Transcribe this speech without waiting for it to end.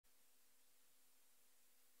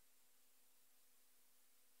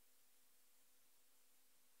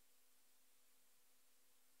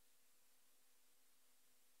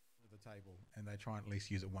table, and they try and at least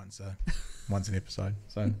use it once an episode.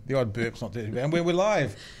 So the odd burp's not too bad. And we're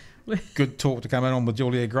live. Good talk to come in on with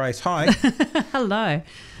Julia Grace. Hi. Hello.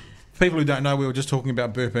 For people who don't know, we were just talking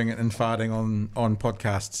about burping and farting on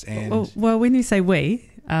podcasts. And well, when you say we,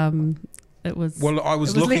 it was. Well, I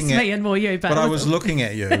was looking less at me and more you, but I was looking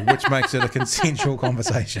at you, which makes it a consensual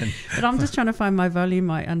conversation. But I'm just trying to find my volume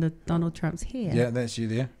mic under Donald Trump's hair. Yeah, that's you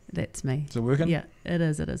there. That's me. Is it working? Yeah, it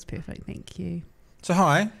is. It is perfect. Thank you. So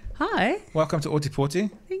hi. Hi. Welcome to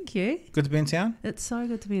Otipoti. Thank you. Good to be in town. It's so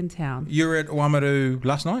good to be in town. You were at Oamaru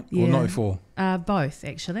last night or night before? Both,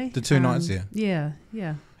 actually. The two nights there? Yeah.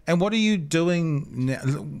 And what are you doing now?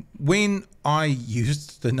 When I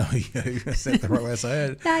used to know you, is that the right way to say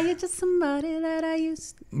it? Now you're just somebody that I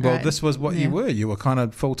used. Well, right. This was what you were. You were kind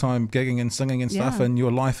of full-time gigging and singing and stuff, and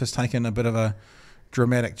your life has taken a bit of a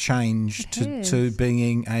dramatic change to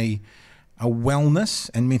being a wellness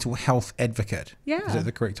and mental health advocate. Yeah. Is that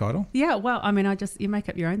the correct title? Yeah, well, I mean, you make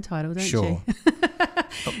up your own title, don't you? Sure.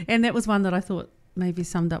 And that was one that I thought maybe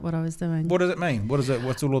summed up what I was doing. What does it mean? What's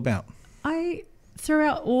it all about?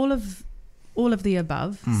 Throughout all of the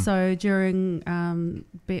above. So during,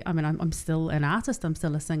 I'm still an artist, I'm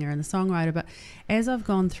still a singer and a songwriter, but as I've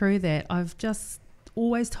gone through that, I've just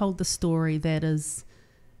always told the story that is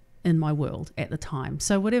in my world at the time.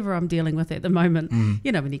 So whatever I'm dealing with at the moment,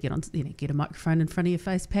 you know, when you get on, get a microphone in front of your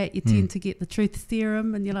face, Pat, you tend to get the truth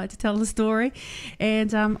serum and you like to tell the story.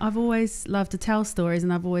 And I've always loved to tell stories,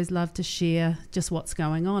 and I've always loved to share just what's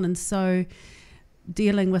going on. And so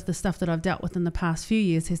dealing with the stuff that I've dealt with in the past few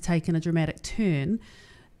years has taken a dramatic turn,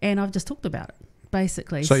 and I've just talked about it,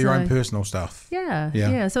 basically. So your own personal stuff.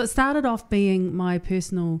 Yeah. So it started off being my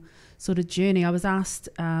personal sort of journey. I was asked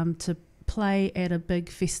to play at a big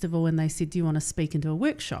festival, and they said, do you want to speak into a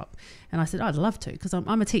workshop? And I said, I'd love to, because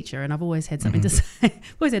I'm a teacher and I've always had something to say.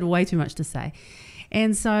 Always had way too much to say.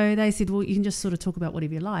 And so they said, well, you can just sort of talk about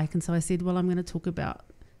whatever you like. And so I said, well, I'm going to talk about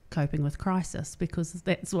coping with crisis, because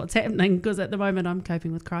that's what's happening, because at the moment I'm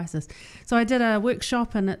coping with crisis. So I did a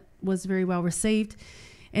workshop, and it was very well received.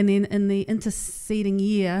 And then in the interceding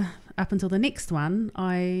year up until the next one,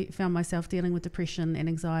 I found myself dealing with depression and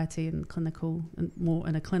anxiety and more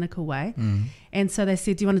in a clinical way. And so they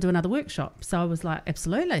said, do you want to do another workshop? So I was like,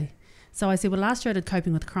 absolutely. So I said, well, last year I did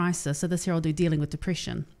coping with crisis, so this year I'll do dealing with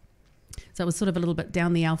depression. So it was sort of a little bit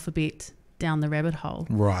down the alphabet, down the rabbit hole.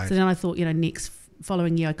 Right. So then I thought,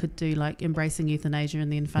 following year I could do like embracing euthanasia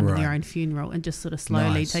and then funding your own funeral, and just sort of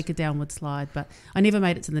slowly take a downward slide. But I never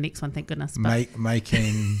made it to the next one, thank goodness.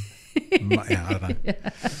 Making I don't know.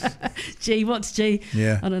 G, what's G?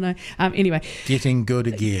 Yeah. I don't know. Anyway. Getting good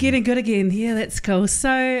again. Yeah, that's cool. So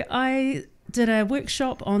I did a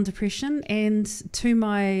workshop on depression, and to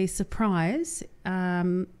my surprise,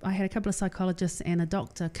 I had a couple of psychologists and a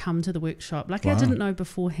doctor come to the workshop. Luckily, I didn't know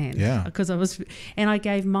beforehand. Yeah. Because I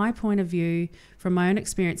gave my point of view from my own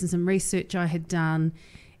experience and some research I had done,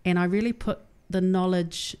 and I really put the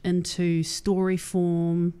knowledge into story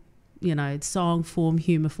form, song form,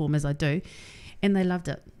 humour form, as I do. And they loved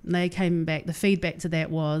it. They came back. The feedback to that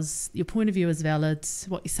was, your point of view is valid.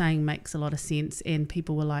 What you're saying makes a lot of sense. And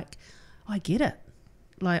people were like, I get it.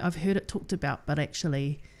 Like, I've heard it talked about, but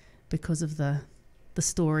actually because of the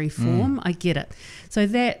story form, I get it. So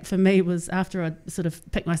that for me was, after I sort of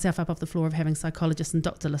picked myself up off the floor of having psychologists and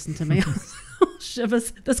doctor listen to me, I was,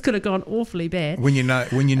 shivers, this could have gone awfully bad. When you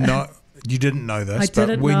didn't know this,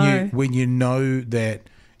 when you know that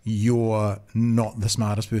you're not the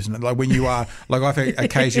smartest person, like when you are, like I've had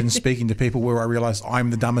occasions speaking to people where I realise I'm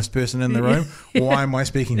the dumbest person in the room. Why am I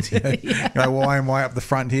speaking to you? Why am I up the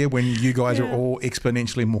front here when you guys are all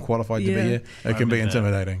exponentially more qualified to be here? It can be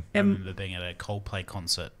intimidating. I remember being at a Coldplay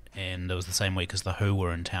concert, and it was the same week as The Who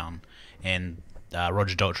were in town, and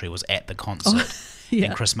Roger Daltrey was at the concert,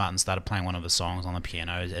 and Chris Martin started playing one of the songs on the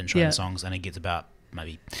piano, intro songs, and he gets about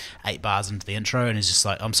maybe 8 bars into the intro, and he's just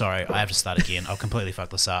like, I'm sorry, I have to start again. I'll completely fuck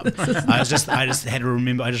this up. I just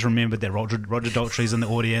remembered that Roger Daltrey's in the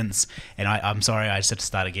audience, and I'm sorry, I just have to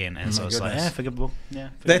start again. And so it's like, forgivable. Yeah,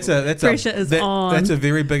 pressure is on. That's a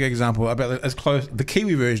very big example. About as close. The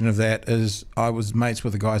Kiwi version of that is, I was mates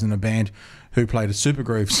with the guys in a band who played a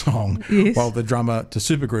Supergroove song while the drummer to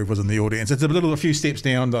Supergroove was in the audience. It's a few steps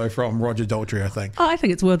down though from Roger Daltrey, I think. Oh, I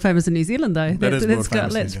think it's world famous in New Zealand though.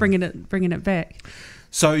 Let's bringing it back.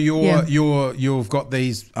 So you've got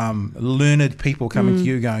these learned people coming to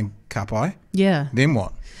you going, kapai. Yeah. Then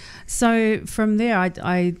what? So from there,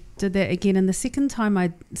 I did that again, and the second time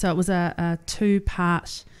it was a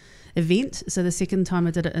 2-part event. So the second time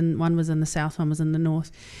I did it, one was in the south, one was in the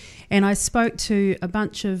north. And I spoke to a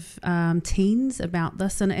bunch of teens about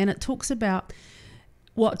this, and it talks about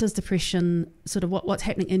what does depression sort of what's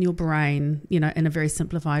happening in your brain, you know, in a very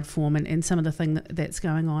simplified form, and some of the thing that's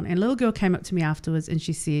going on. And a little girl came up to me afterwards and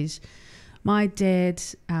she says, my dad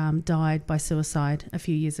died by suicide a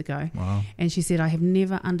few years ago. Wow. And she said, I have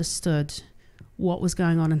never understood what was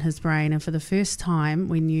going on in his brain. And for the first time,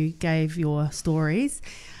 when you gave your stories,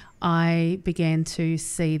 I began to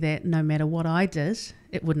see that no matter what I did,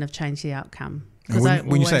 it wouldn't have changed the outcome.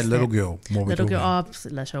 When you say little girl, what little girl,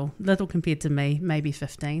 little compared to me, maybe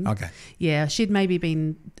 15. Okay. Yeah, she'd maybe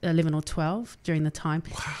been 11 or 12 during the time.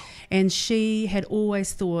 Wow. And she had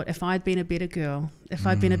always thought, if I'd been a better girl, if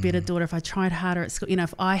I'd been a better daughter, if I tried harder at school, you know,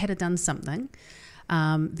 if I had done something,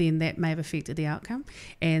 then that may have affected the outcome.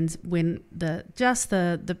 And when the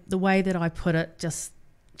way that I put it,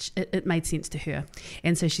 it made sense to her.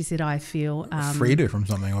 And so she said, I feel freed her from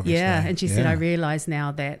something, obviously. Yeah, and she said, I realised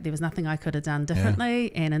now that there was nothing I could have done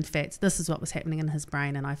differently, and in fact this is what was happening in his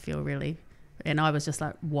brain, and I feel really, and I was just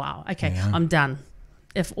like, wow, okay, I'm done.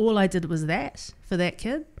 If all I did was that for that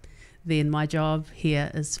kid, then my job here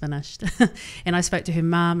is finished. And I spoke to her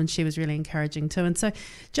mum, and she was really encouraging too. And so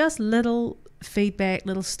just little feedback,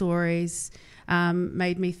 little stories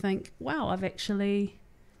made me think, wow, I've actually,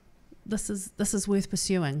 this is worth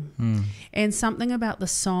pursuing. And something about the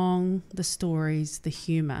song, the stories, the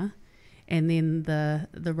humour, and then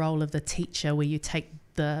the role of the teacher, where you take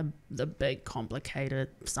the big complicated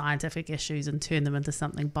scientific issues and turn them into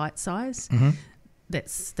something bite-sized.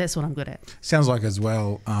 That's what I'm good at. Sounds like as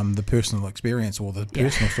well the personal experience or the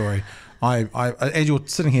personal story. I as you're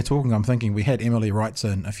sitting here talking, I'm thinking we had Emily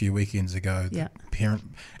Wrightson a few weekends ago, the parent,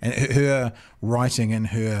 and her writing and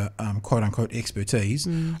her quote unquote expertise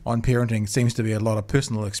on parenting seems to be a lot of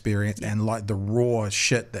personal experience and like the raw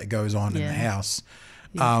shit that goes on in the house.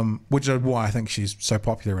 Which is why I think she's so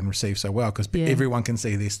popular and received so well, because everyone can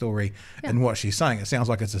see their story and what she's saying. It sounds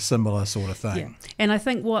like it's a similar sort of thing. And I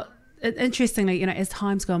think interestingly, you know, as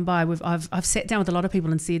time's gone by, I've sat down with a lot of people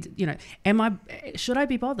and said, you know, should I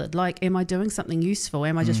be bothered? Like, am I doing something useful?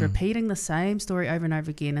 Am I just repeating the same story over and over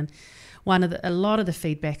again? And a lot of the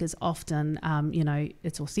feedback is often, you know,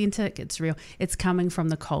 it's authentic, it's real, it's coming from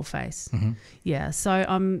the coalface. Yeah. So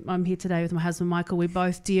I'm here today with my husband Michael. We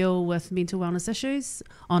both deal with mental wellness issues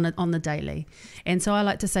on the daily, and so I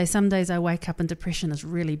like to say some days I wake up and depression is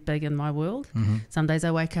really big in my world. Some days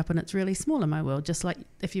I wake up and it's really small in my world. Just like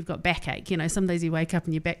if you've got backache, you know, some days you wake up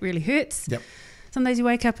and your back really hurts. Some days you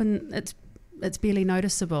wake up and it's barely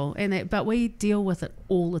noticeable, but we deal with it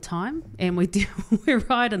all the time, and we're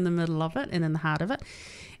right in the middle of it and in the heart of it,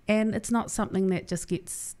 and it's not something that just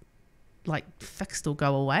gets like fixed or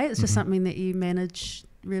go away. It's just something that you manage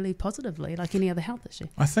really positively, like any other health issue.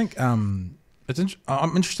 I think I'm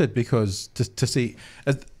interested because to see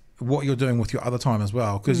what you're doing with your other time as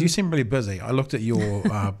well, because you seem really busy. I looked at your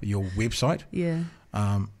website.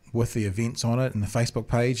 With the events on it and the Facebook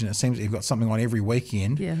page, and it seems that you've got something on every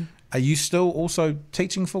weekend. Are you still also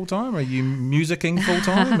teaching full time? Are you musicking full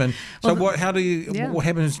time? And so what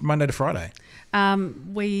happens Monday to Friday?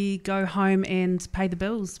 We go home and pay the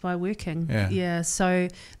bills by working. So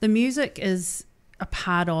the music is a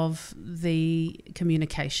part of the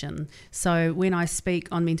communication. So when I speak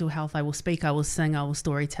on mental health, I will speak, I will sing, I will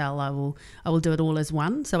storytell, I will do it all as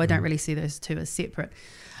one. So I don't really see those two as separate.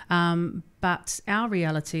 But our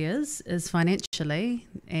reality is financially,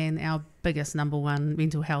 and our biggest number one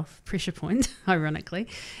mental health pressure point, ironically,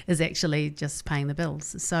 is actually just paying the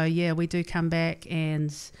bills. So yeah, we do come back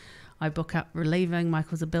and I book up relieving.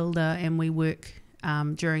 Michael's a builder, and we work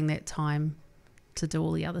during that time to do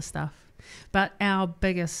all the other stuff. But our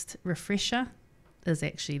biggest refresher is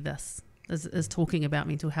actually this. Is talking about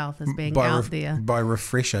mental health as being out there. By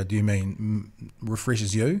refresher, do you mean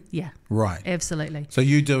refreshes you? Yeah. Right. Absolutely. So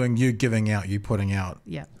you giving out, you putting out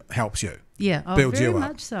helps you. Yeah. Builds you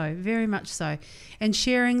up. Very much so. And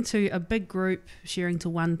sharing to a big group, sharing to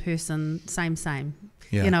one person, same.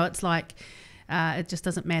 Yeah. You know, it's like it just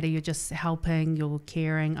doesn't matter. You're just helping, you're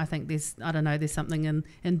caring. I think there's something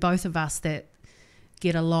in both of us that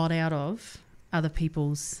get a lot out of other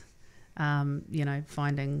people's you know,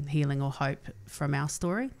 finding healing or hope from our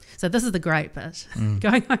story. So this is the great bit.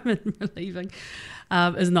 Going home and relieving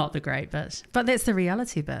is not the great bit, but that's the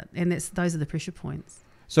reality bit, and those are the pressure points.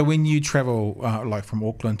 So when you travel like from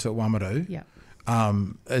Auckland to Oamaru,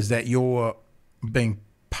 is that you're being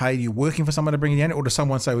paid, you're working for someone to bring you in, or does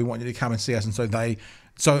someone say we want you to come and see us, and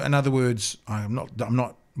so in other words, I'm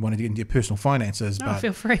not wanting to get into your personal finances, but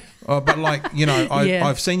feel free. But like, you know,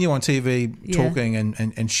 I've seen you on TV talking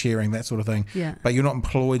and sharing that sort of thing. But you're not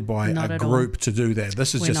employed by a group to do that.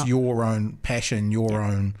 This is just your own passion, your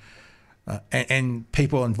own and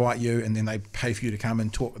people invite you and then they pay for you to come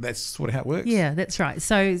and talk. That's sort of how it works? Yeah, that's right.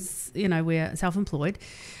 So, we're self-employed.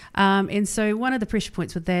 And so one of the pressure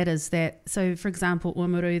points with that is that, so for example,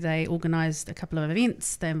 Oamaru, they organised a couple of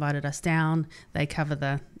events, they invited us down, they cover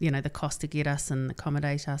the cost to get us and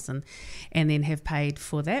accommodate us and then have paid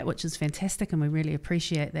for that, which is fantastic and we really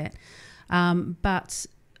appreciate that. But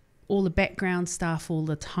all the background stuff, all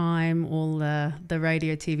the time, all the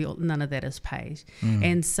radio, TV, none of that is paid.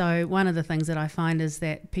 And so one of the things that I find is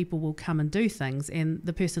that people will come and do things, and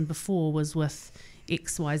the person before was with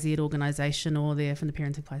XYZ organisation, or they're from the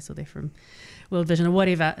Parenting Place, or they're from World Vision or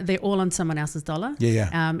whatever. They're all on someone else's dollar.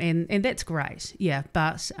 And that's great. Yeah,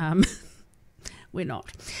 but we're not.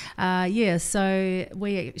 So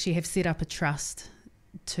we actually have set up a trust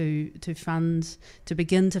to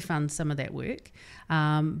begin to fund some of that work,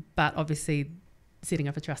 but obviously setting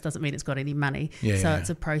up a trust doesn't mean it's got any money. It's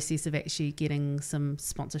a process of actually getting some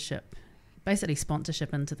sponsorship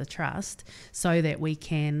into the trust so that we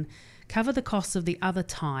can cover the costs of the other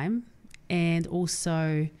time and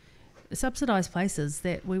also subsidise places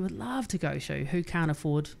that we would love to go to who can't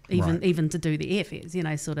afford even to do the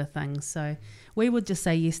airfares, sort of thing. So we would just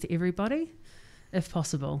say yes to everybody if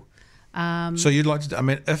possible. So you'd like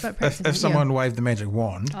to, if someone waved the magic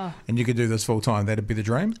wand and you could do this full time, that'd be the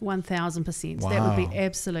dream? 1,000%. Wow. That would be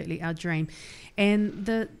absolutely our dream. And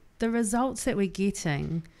the results that we're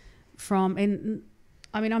getting from, and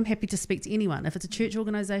I'm happy to speak to anyone. If it's a church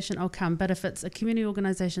organisation, I'll come. But if it's a community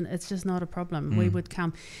organisation, it's just not a problem. We would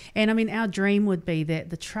come. And our dream would be that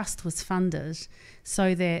the trust was funded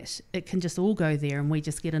so that it can just all go there and we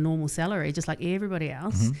just get a normal salary just like everybody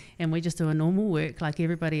else, and we just do a normal work like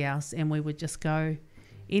everybody else, and we would just go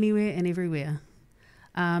anywhere and everywhere.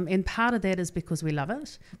 And part of that is because we love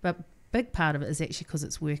it, but big part of it is actually because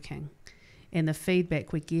it's working. And the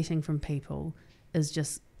feedback we're getting from people is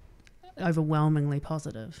just overwhelmingly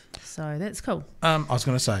positive, so that's cool. I was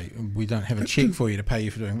going to say we don't have a check for you to pay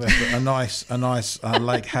you for doing this, but a nice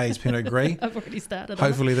Lake Hayes Pinot Gris. I've already started.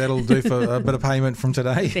 Hopefully that'll do for a bit of payment from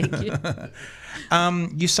today. Thank you.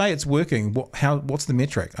 You say it's working. What's the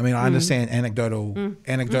metric? I understand anecdotal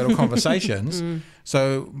conversations.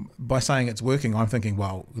 So by saying it's working, I'm thinking,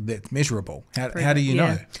 well, that's measurable. How do you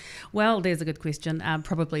know? Well, there's a good question.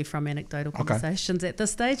 Probably from anecdotal conversations at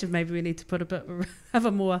this stage, and maybe we need to put a bit of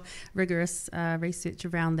a more rigorous research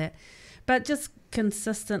around that. But just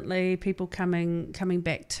consistently, people coming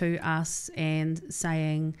back to us and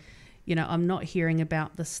saying, I'm not hearing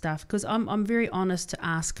about this stuff, because I'm very honest to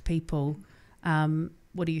ask people,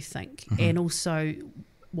 what do you think? And also,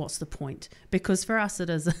 what's the point? Because for us it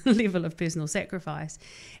is a level of personal sacrifice,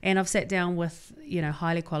 and I've sat down with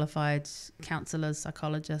highly qualified counsellors,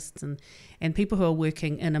 psychologists and people who are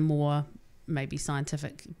working in a more maybe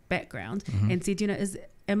scientific background and said,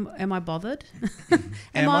 am I bothered?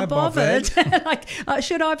 am I bothered?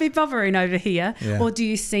 Should I be bothering over here? Or do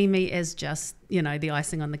you see me as just the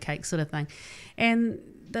icing on the cake sort of thing? And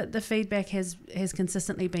the feedback has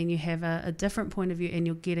consistently been you have a different point of view and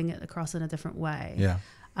you're getting it across in a different way.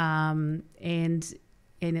 And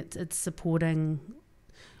it's supporting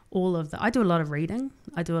all of I do a lot of reading,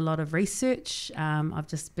 I do a lot of research. I've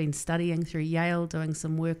just been studying through Yale, doing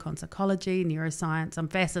some work on psychology, neuroscience. I'm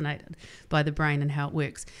fascinated by the brain and how it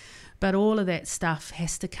works, but all of that stuff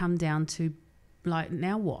has to come down to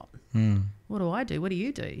now what? What do I do? What do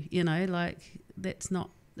you do? It's not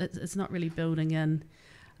really building in.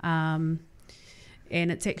 And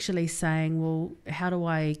it's actually saying, well, how do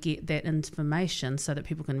I get that information so that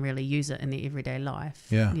people can really use it in their everyday life?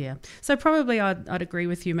 Yeah. So probably I'd agree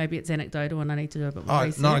with you. Maybe it's anecdotal and I need to do a bit more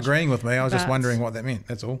research. Not agreeing with me. I was just wondering what that meant.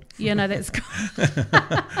 That's all. That's cool.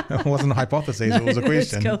 It wasn't a hypothesis. It was a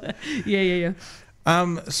question. Cool. Yeah.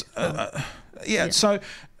 So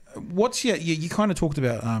what's you kind of talked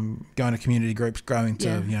about going to community groups, going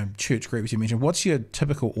to church groups you mentioned. What's your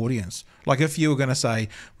typical audience? Like if you were going to say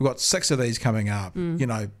we've got 6 of these coming up,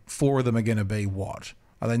 4 of them are going to be what?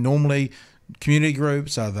 Are they normally community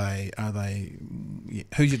groups? Are they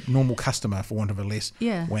who's your normal customer, for want of a less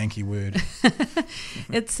wanky word?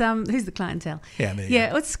 It's who's the clientele?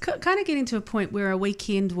 It's kind of getting to a point where a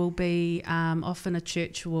weekend will be often a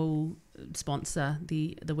church will sponsor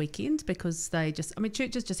the weekend, because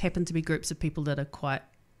churches just happen to be groups of people that are quite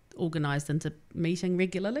organised into meeting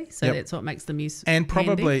regularly, so that's what makes them use. And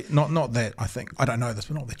probably not that I don't know this,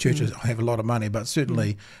 but not that churches have a lot of money, but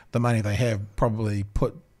certainly the money they have probably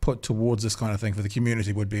put towards this kind of thing for the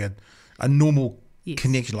community would be a normal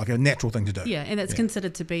connection, like a natural thing to do. Yeah, and it's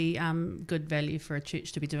considered to be good value for a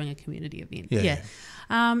church to be doing a community event. Yeah.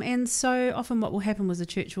 And so often what will happen was the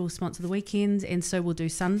church will sponsor the weekends, and so we'll do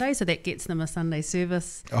Sunday, so that gets them a Sunday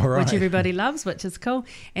service, which everybody loves, which is cool.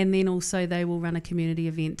 And then also they will run a community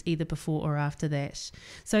event either before or after that.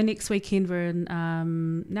 So next weekend we're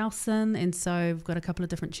in Nelson, and so we've got a couple of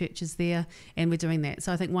different churches there, and we're doing that.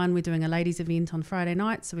 So I think we're doing a ladies event on Friday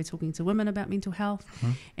night, so we're talking to women about mental health.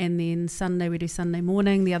 And then Sunday we do Sunday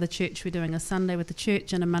morning. The other church we're doing a Sunday with the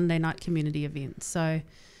church and a Monday night community event. So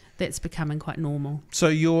that's becoming quite normal. So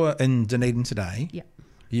you're in Dunedin today. Yeah.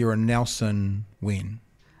 You're in Nelson when?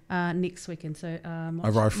 Next weekend. So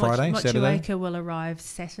arrive Friday, Saturday? Motueka will arrive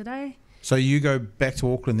Saturday. So you go back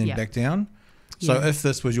to Auckland, then back down? So if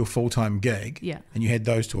this was your full-time gig and you had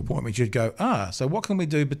those two appointments, you'd go, so what can we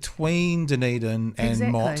do between Dunedin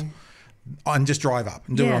and Mott? And just drive up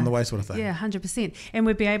and do it on the way, sort of thing. Yeah, 100%. And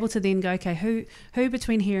we'd be able to then go, okay, who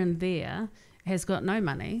between here and there has got no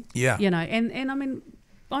money? Yeah. You know, and I mean,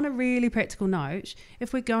 on a really practical note,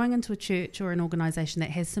 if we're going into a church or an organisation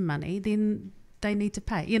that has some money, then they need to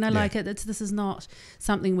pay. You know, like this is not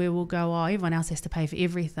something where we'll go, everyone else has to pay for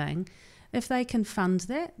everything. If they can fund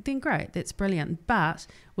that, then great, that's brilliant. But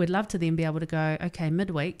we'd love to then be able to go, okay,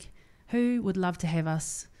 midweek, who would love to have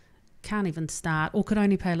us, can't even start, or could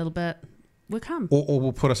only pay a little bit, we'll come. Or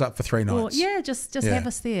will put us up for 3 nights. Or, just have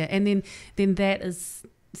us there. And then that is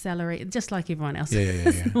salary, just like everyone else.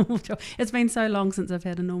 Yeah. Normal job. It's been so long since I've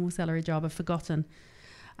had a normal salary job, I've forgotten.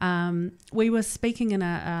 We were speaking in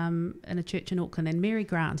a church in Auckland, and Mary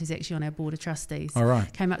Grant, who's actually on our board of trustees,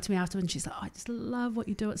 came up to me afterwards, and she's like, I just love what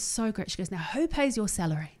you do, it's so great. She goes, now who pays your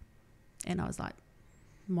salary? And I was like,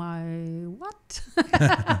 my what?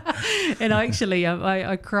 And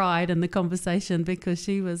I cried in the conversation because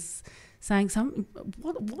she was saying something,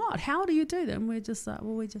 what? How do you do that? And we're just like,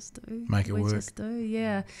 well, we just do. Make it work. We just do,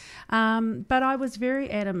 yeah. But I was very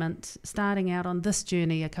adamant starting out on this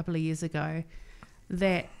journey a couple of years ago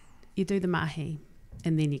that you do the mahi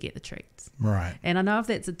and then you get the treats. Right. And I know if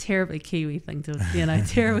that's a terribly Kiwi thing to,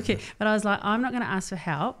 terrible Kiwi, but I was like, I'm not going to ask for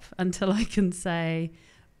help until I can say,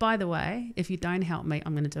 by the way, if you don't help me,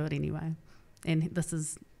 I'm going to do it anyway. And this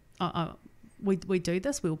is, we do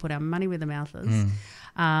this, we will put our money where the mouth is.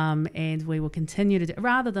 And we will continue to do,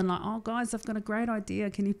 rather than like, guys, I've got a great idea,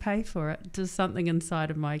 can you pay for it? Just something inside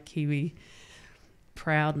of my Kiwi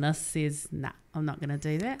proudness says, nah, I'm not going to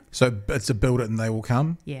do that. So it's a build it and they will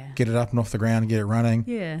come? Yeah. Get it up and off the ground and get it running?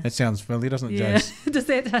 Yeah. It sounds familiar, doesn't it, Jace? Does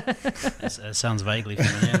that? It sounds vaguely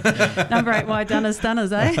familiar. Yeah. Number 8, why done is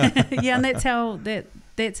dunners, eh? Yeah, and that's how you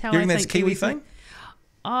think that's Kiwi thing?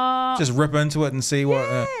 Just rip into it and see what...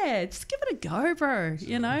 Yeah, just give it a go, bro,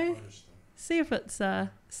 See if it's...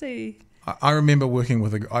 I remember working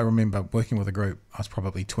with a group. I was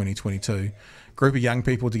probably 22. Group of young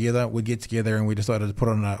people together. We'd get together and we decided to put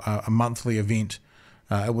on a monthly event.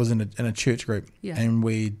 It was in a church group, and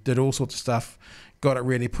we did all sorts of stuff. Got it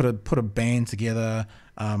ready. Put a band together.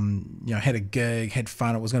 Had a gig. Had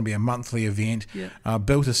fun. It was going to be a monthly event.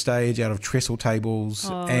 Built a stage out of trestle tables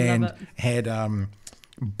and had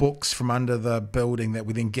books from under the building that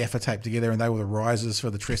we then gaffer taped together, and they were the risers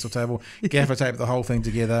for the trestle table. Gaffer taped the whole thing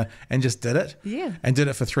together and just did it. And did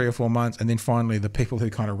it for 3 or 4 months, and then finally the people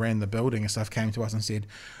who kind of ran the building and stuff came to us and said,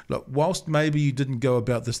 look, whilst maybe you didn't go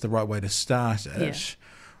about this the right way to start it,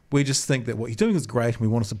 we just think that what you're doing is great and we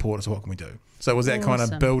want to support it, so what can we do? So it was that kind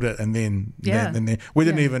of build it and then we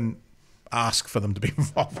didn't even ask for them to be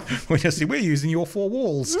involved. We just said, we're using your 4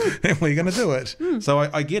 walls and we're going to do it. So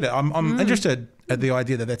I get it. I'm interested at the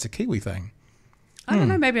idea that that's a Kiwi thing. I don't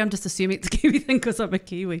know, maybe I'm just assuming it's a Kiwi thing because I'm a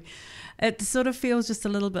Kiwi. It sort of feels just a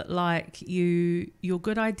little bit like your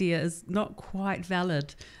good idea is not quite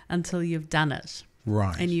valid until you've done it.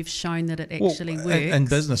 Right. And you've shown that it actually works. In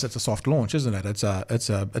business, it's a soft launch, isn't it? It's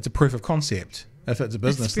a proof of concept. If it's a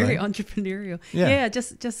business thing. It's very thing. entrepreneurial. Yeah,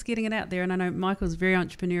 just getting it out there. And I know Michael's very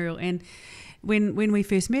entrepreneurial. And when we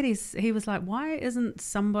first met, he was like, why isn't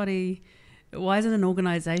an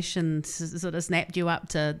organisation sort of snapped you up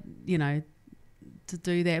to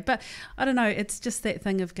do that? But I don't know, it's just that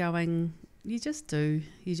thing of going, you just do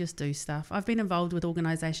stuff. I've been involved with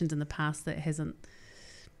organisations in the past that hasn't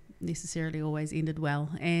necessarily always ended well,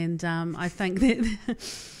 and I think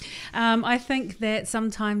that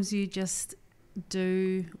sometimes you just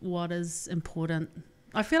do what is important.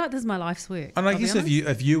 I feel like this is my life's work. And I guess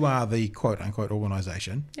if you are the quote unquote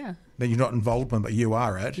organisation, then you're not involved in, but you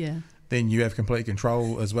are it. Then you have complete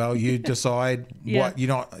control as well. You decide what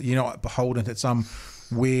you're not beholden to some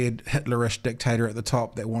weird Hitlerish dictator at the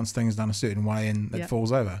top that wants things done a certain way and it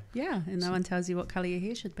falls over. Yeah, and no one tells you what colour your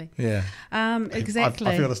hair should be. Yeah. Exactly.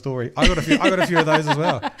 I feel the story. I got a few of those as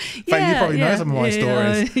well. But you probably know some of my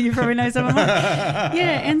stories. You probably know some of mine.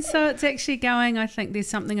 Yeah, and so it's actually going, I think there's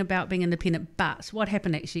something about being independent. But what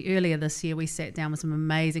happened actually earlier this year, we sat down with some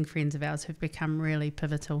amazing friends of ours who've become really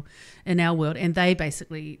pivotal in our world, and they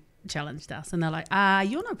basically challenged us, and they're like,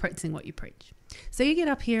 you're not practicing what you preach. So you get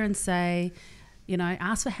up here and say, you know,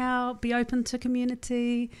 ask for help, be open to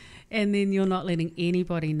community, and then you're not letting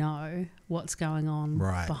anybody know what's going on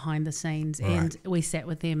behind the scenes. Right. And we sat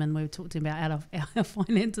with them and we were talking about our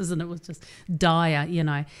finances, and it was just dire, you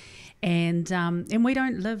know. And we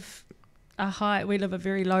don't live we live a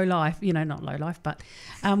very low life, you know, not low life, but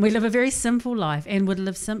we live a very simple life and would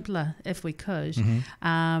live simpler if we could.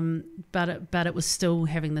 But it was still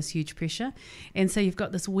having this huge pressure. And so you've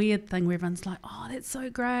got this weird thing where everyone's like, oh, that's so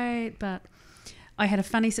great. But I had a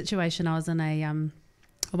funny situation. I was in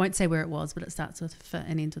I won't say where it was, but it starts with F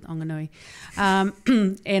and ends with Onganui.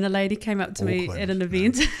 And a lady came up to me at an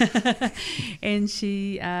event and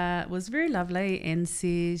she was very lovely and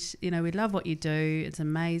says, you know, we love what you do. It's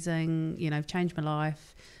amazing. You know, you've changed my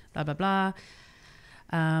life, blah, blah, blah.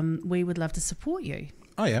 We would love to support you.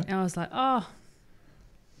 Oh, yeah. And I was like, oh,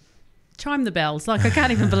 chime the bells. Like, I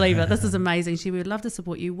can't even believe it. This is amazing. We would love to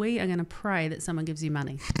support you. We are going to pray that someone gives you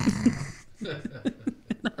money.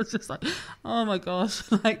 And I was just like, oh my gosh,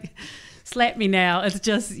 like, slap me now. It's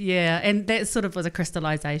just, yeah. And that sort of was a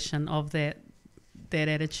crystallization of that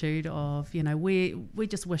attitude of, you know, we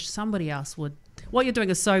just wish somebody else would. What you're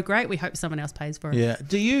doing is so great. We hope someone else pays for it. Yeah.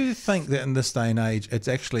 Do you think that in this day and age, it's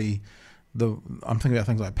actually I'm thinking about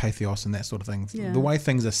things like Pathos and that sort of thing. Yeah. The way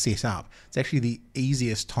things are set up, it's actually the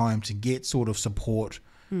easiest time to get sort of support.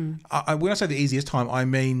 When I say the easiest time, I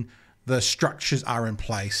mean the structures are in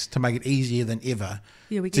place to make it easier than ever.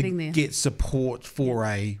 Yeah, we're getting there. Get support for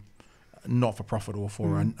a not-for-profit or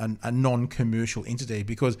for a non-commercial entity,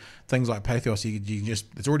 because things like Pathos, you just,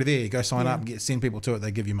 it's already there. You go sign up and send people to it.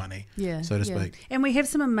 They give you money, so to speak. And we have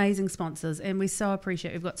some amazing sponsors, and we so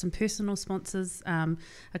appreciate. We've got some personal sponsors. A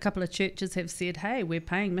couple of churches have said, "Hey, we're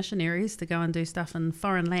paying missionaries to go and do stuff in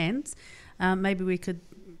foreign lands. Maybe we could,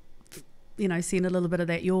 you know, send a little bit of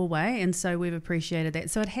that your way." And so we've appreciated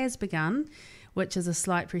that. So it has begun, which is a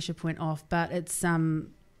slight pressure point off, but it's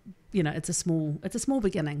you know, it's a small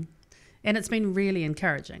beginning. And it's been really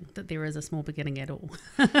encouraging that there is a small beginning at all.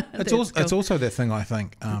 It's also that thing, I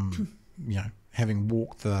think, you know, having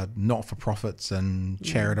walked the not-for-profits and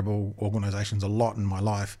charitable organisations a lot in my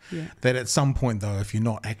life, that at some point, though, if you're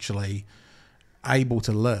not actually able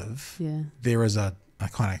to live, there is a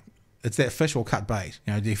kind of, it's that fish or cut bait.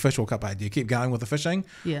 You know, do you fish or cut bait? Do you keep going with the fishing,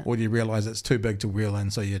 or do you realise it's too big to reel in,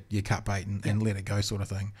 so you cut bait and let it go, sort of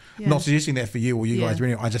thing? Not suggesting that for you or you guys, but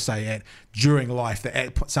anyway, I just say during life that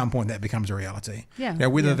at some point that becomes a reality. Yeah. Now,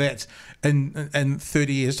 whether that's in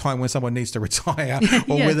 30 years' time when someone needs to retire,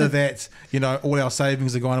 or whether that's, you know, all our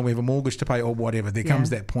savings are gone and we have a mortgage to pay or whatever, there comes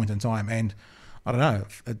that point in time. And I don't know,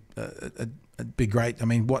 it'd be great. I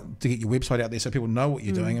mean, to get your website out there so people know what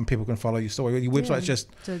you're doing and people can follow your story. Your website's just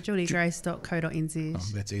so geordiegrace.co.nz.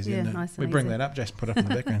 Oh, that's easy, isn't it? Nice we bring that up, just put it in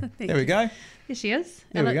the background. There we go. Here she is.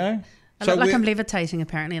 There we go. I look like I'm levitating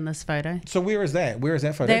apparently in this photo. So where is that? Where is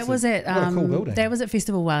that photo? That was at what a cool building. That was at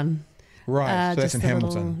Festival 1. Right. So that's in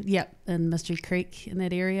Hamilton. In Mystery Creek in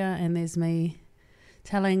that area, and there's me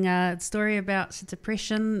telling a story about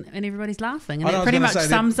depression, and everybody's laughing, and it pretty much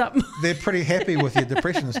sums up. They're pretty happy with your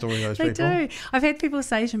depression story, those people. They do. I've had people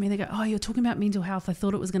say to me, they go, "Oh, you're talking about mental health. I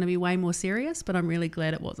thought it was going to be way more serious, but I'm really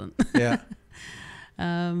glad it wasn't." Yeah.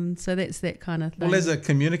 So that's that kind of thing. Well, as a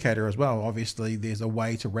communicator as well, obviously there's a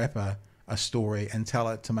way to wrap a story and tell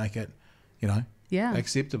it to make it, you know,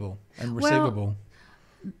 acceptable and receivable. Well,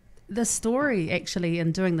 the story, actually,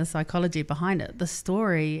 and doing the psychology behind it, the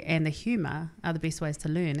story and the humour are the best ways to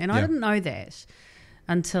learn. And I didn't know that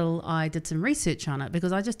until I did some research on it,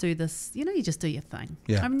 because I just do this, you know, you just do your thing.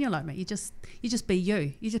 Yeah. I mean, you're like me. You just be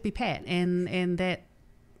you. You just be Pat, and that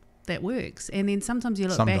works. And then sometimes you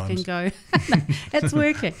look back and go, no, it's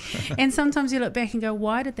working. And sometimes you look back and go,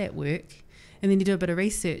 why did that work? And then you do a bit of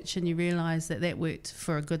research and you realise that worked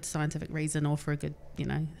for a good scientific reason, or for a good, you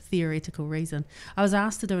know, theoretical reason. I was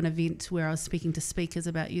asked to do an event where I was speaking to speakers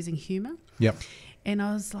about using humour. Yep. And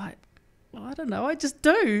I was like, well, I don't know, I just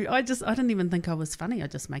do. I didn't even think I was funny. I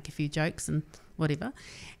just make a few jokes and whatever.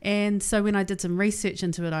 And so when I did some research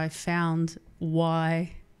into it, I found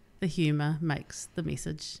why the humour makes the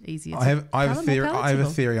message easier. I have a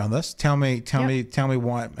theory on this. Tell me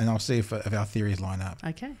why, and I'll see if our theories line up.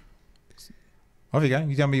 Okay. Off you go.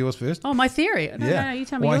 You tell me yours first. Oh, my theory. No, you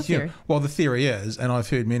tell me your theory. Well, the theory is, and I've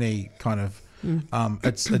heard many kind of,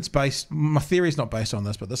 it's based, my theory is not based on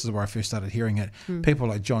this, but this is where I first started hearing it. People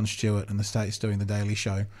like Jon Stewart in the States doing The Daily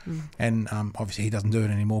Show, and obviously he doesn't do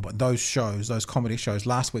it anymore, but those shows, those comedy shows,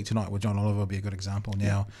 Last Week Tonight with John Oliver would be a good example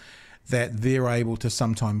now, that they're able to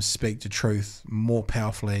sometimes speak to truth more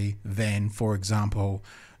powerfully than, for example,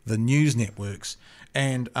 the news networks.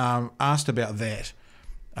 And asked about that,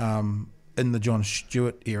 in the Jon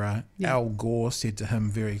Stewart era, Al Gore said to him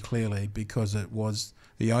very clearly, because it was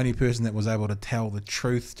the only person that was able to tell the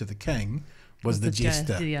truth to the king was the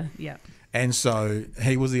jester. Yeah. And so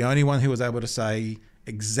he was the only one who was able to say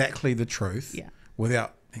exactly the truth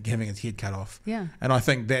without having his head cut off. Yeah. And I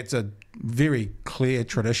think that's a very clear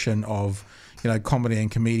tradition of, comedy and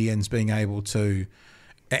comedians being able to,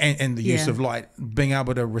 and the use of like being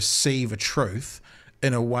able to receive a truth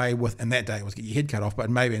in a way in that day it was get your head cut off, but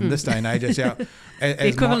maybe in this day and age it's out the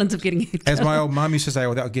equivalent of getting your head cut off. As my old mum used to say,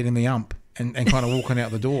 without getting the ump and kind of walking out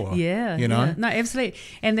the door. Yeah. No, absolutely.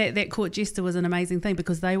 And that court jester was an amazing thing,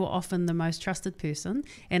 because they were often the most trusted person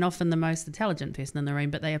and often the most intelligent person in the room,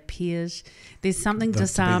 but they appeared, there's something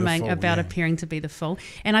disarming about appearing to be the fool.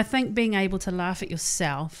 And I think being able to laugh at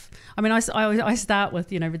yourself, I mean, I start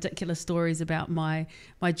with, ridiculous stories about my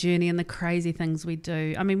journey and the crazy things we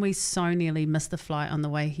do. I mean, we so nearly missed the flight on the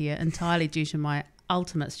way here entirely due to my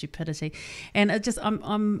ultimate stupidity. And it just,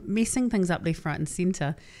 I'm messing things up left, right and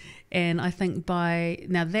centre. And I think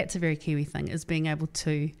now that's a very Kiwi thing, is being able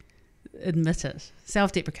to admit it.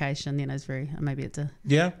 Self-deprecation, is very, maybe it's a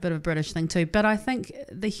bit of a British thing too. But I think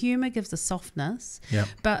the humour gives a softness. Yeah.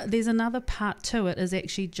 But there's another part to it, is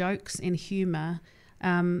actually jokes and humour.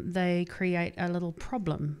 They create a little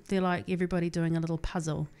problem. They're like everybody doing a little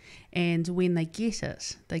puzzle, and when they get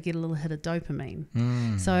it, they get a little hit of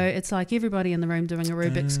dopamine. So it's like everybody in the room doing a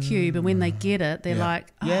Rubik's Cube, and when they get it, they're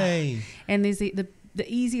like, oh. Yay. And there's the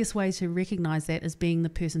easiest way to recognise that is being the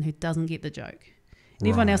person who doesn't get the joke. And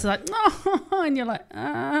everyone else is like, oh, and you're like,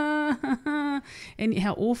 and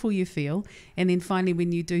how awful you feel. And then finally,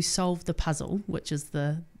 when you do solve the puzzle, which is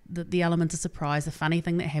the element of surprise, the funny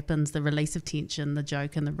thing that happens, the release of tension, the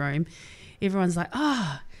joke in the room, everyone's like,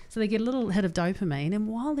 so they get a little hit of dopamine, and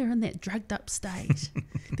while they're in that drugged up state,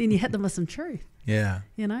 then you hit them with some truth. Yeah.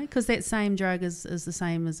 Because that same drug is the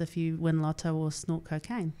same as if you win lotto or snort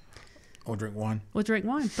cocaine. Or drink wine.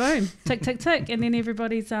 Boom. Tick, tick, tick. And then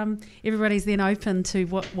everybody's then open to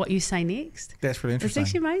what you say next. That's really interesting. It's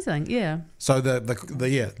actually amazing. Yeah. So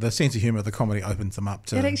the sense of humour of the comedy opens them up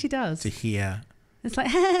to. It actually does. To hear. It's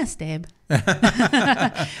like, stab.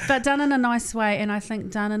 But done in a nice way, and I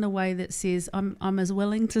think done in a way that says, I'm as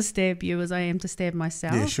willing to stab you as I am to stab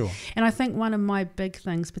myself. Yeah, sure. And I think one of my big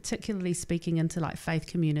things, particularly speaking into like faith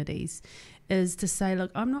communities, is to say,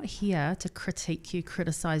 look, I'm not here to critique you,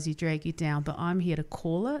 criticise you, drag you down, but I'm here to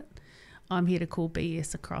call it. I'm here to call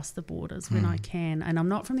BS across the borders when I can. And I'm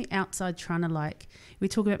not from the outside trying to we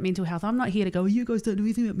talk about mental health. I'm not here to go, you guys don't know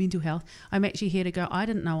anything about mental health. I'm actually here to go, I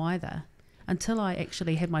didn't know either. Until I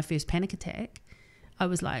actually had my first panic attack, I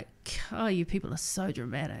was like, oh, you people are so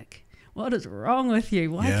dramatic. What is wrong with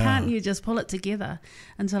you? Why can't you just pull it together?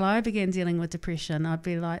 Until I began dealing with depression, I'd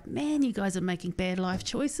be like, man, you guys are making bad life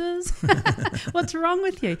choices. What's wrong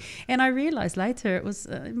with you? And I realised later it was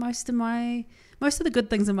most of the good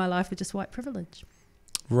things in my life were just white privilege.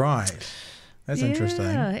 Right. That's interesting.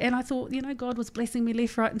 Yeah, and I thought, God was blessing me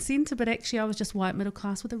left, right and centre, but actually I was just white middle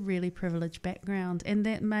class with a really privileged background, and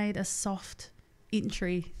that made a soft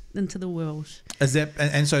entry into the world. Is that,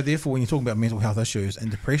 and so therefore when you're talking about mental health issues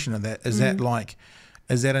and depression and that, is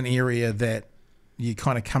that an area that you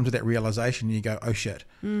kind of come to that realization and you go, oh shit.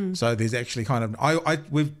 So there's actually kind of,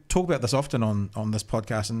 we've talked about this often on this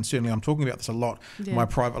podcast, and certainly I'm talking about this a lot in my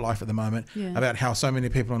private life at the moment, about how so many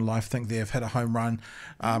people in life think they've hit a home run,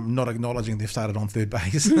 not acknowledging they've started on third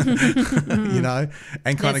base, and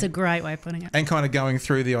that's a great way of putting it. And kind of going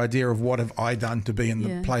through the idea of what have I done to be in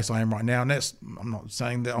the place I am right now. And that's, I'm not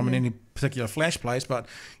saying that I'm in any particular flash place, but,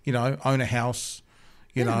 own a house,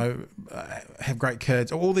 have great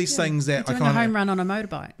kids, all these things that I kind of home run on a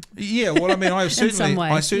motorbike. Yeah, well, I mean, I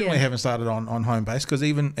certainly haven't started on home base, because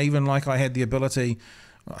even like I had the ability,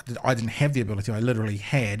 I didn't have the ability, I literally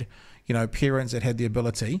had, parents that had the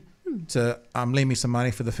ability to lend me some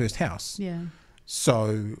money for the first house. Yeah.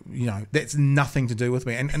 So, that's nothing to do with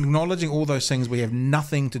me. And acknowledging all those things, we have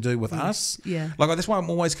nothing to do with us. Yeah. Like, that's why I'm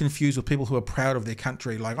always confused with people who are proud of their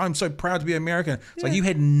country. Like, I'm so proud to be American. It's like, you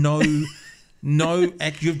had no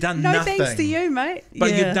you've done no nothing. thanks to you, mate.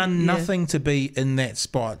 But you've done nothing to be in that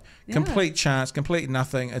spot. Complete chance, complete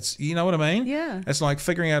nothing. It's, you know what I mean? Yeah. It's like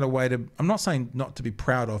figuring out a way to, I'm not saying not to be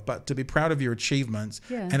proud of, but to be proud of your achievements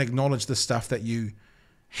and acknowledge the stuff that you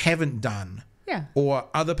haven't done or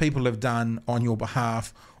other people have done on your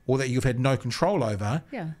behalf, or that you've had no control over,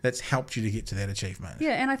 that's helped you to get to that achievement.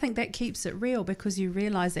 Yeah, and I think that keeps it real, because you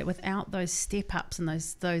realise that without those step-ups and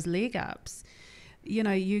those leg-ups, you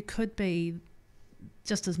know, you could be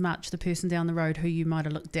just as much the person down the road who you might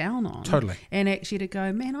have looked down on. Totally. And actually to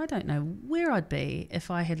go, man, I don't know where I'd be if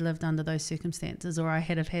I had lived under those circumstances, or I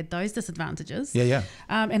had have had those disadvantages. Yeah.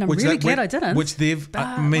 And I'm really glad I didn't. Which they've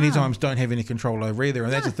many times don't have any control over either.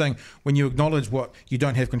 And that's the thing. When you acknowledge what you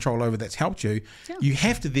don't have control over that's helped you, you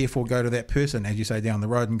have to therefore go to that person, as you say, down the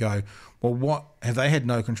road and go, well, what have they had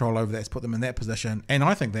no control over that's put them in that position? And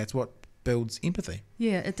I think that's what builds empathy.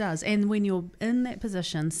 Yeah, it does. And when you're in that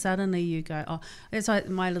position, suddenly you go, oh, it's like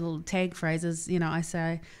my little tag phrases, you know, I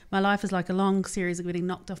say, my life is like a long series of getting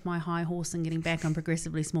knocked off my high horse and getting back on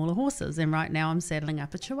progressively smaller horses. And right now I'm saddling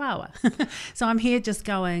up a Chihuahua. So I'm here just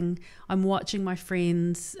going, I'm watching my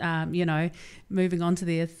friends, you know, moving on to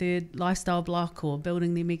their third lifestyle block or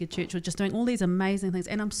building their mega church or just doing all these amazing things.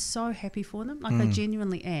 And I'm so happy for them. Like I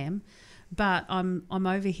genuinely am. But I'm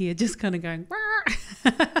over here just kind of going,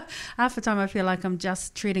 half the time I feel like I'm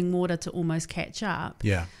just treading water to almost catch up.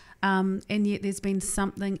 Yeah. And yet there's been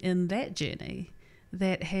something in that journey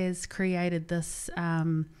that has created this,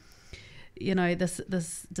 you know,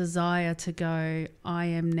 this desire to go, I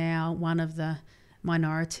am now one of the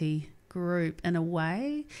minority group in a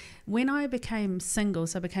way. When I became single,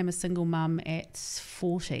 so I became a single mum at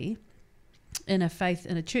 40 in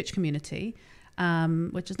a church community,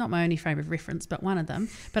 which is not my only frame of reference, but one of them.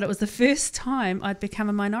 But it was the first time I'd become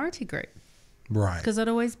a minority group. Right. Because I'd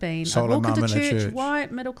always been, I'd walk into church,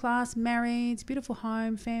 white, middle class, married, beautiful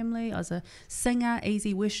home, family. I was a singer,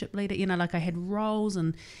 easy worship leader. You know, like I had roles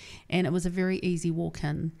and it was a very easy walk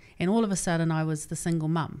in. And all of a sudden I was the single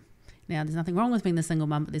mum. Now, there's nothing wrong with being the single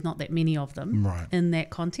mum, but there's not that many of them in that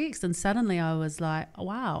context. And suddenly I was like, oh,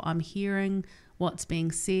 wow, I'm hearing what's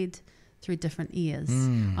being said through different ears.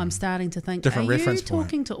 I'm starting to think, are you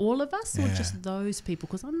talking to all of us or just those people?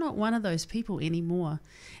 Because I'm not one of those people anymore.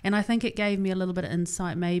 And I think it gave me a little bit of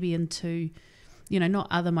insight maybe into, you know, not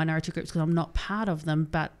other minority groups because I'm not part of them,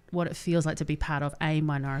 but what it feels like to be part of a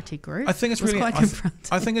minority group. I think it's really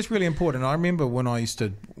I think it's really important. I remember when I used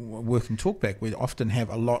to work in talkback, we'd often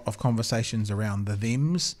have a lot of conversations around the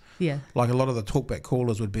thems. Yeah. Like a lot of the talkback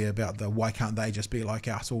callers would be about the why can't they just be like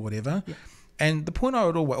us or whatever. Yeah. And the point I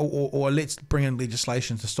would always, or let's bring in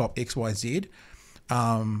legislation to stop X, Y, Z. You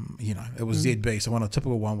know, it was ZB, so one of the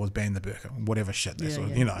typical one was ban the burqa, whatever shit. That's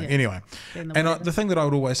anyway. And the thing that I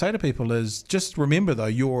would always say to people is, just remember though,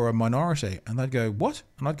 you're a minority. And they'd go, what?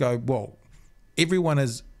 And I'd go, well, everyone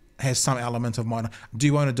has some element of minority. Do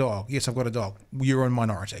you own a dog? Yes, I've got a dog. You're a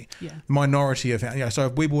minority. Yeah. Minority of, you know, so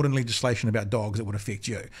if we brought in legislation about dogs, it would affect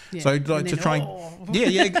you. Yeah. So like to try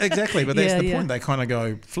exactly. But that's the point. They kind of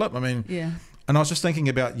go flip. I mean, and I was just thinking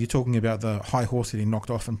about you talking about the high horse getting knocked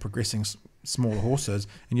off and progressing smaller horses,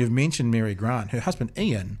 and you've mentioned Mary Grant. Her husband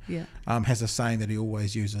Ian has a saying that he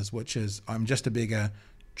always uses, which is, I'm just a beggar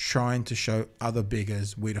trying to show other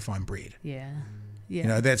beggars where to find bread. Yeah. You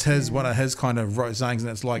know, that's one of his kind of sayings,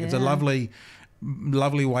 and it's like it's a lovely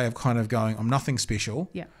way of kind of going, I'm nothing special.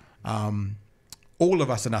 Yeah. All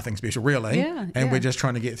of us are nothing special, really. Yeah. And we're just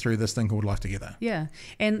trying to get through this thing called life together. Yeah.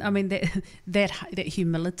 And I mean that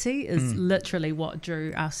humility is literally what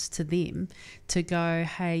drew us to them, to go,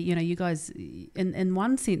 hey, you know, you guys, in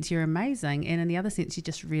one sense you're amazing, and in the other sense you're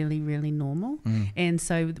just really, really normal. And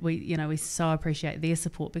so we so appreciate their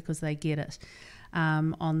support because they get it.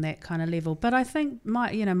 On that kind of level. But I think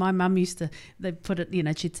my mum used to, they put it, you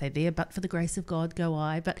know, she'd say there, but for the grace of God go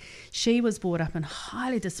I. But she was brought up in a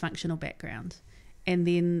highly dysfunctional background and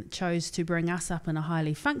then chose to bring us up in a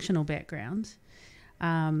highly functional background,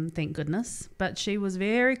 thank goodness. But she was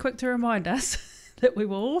very quick to remind us that we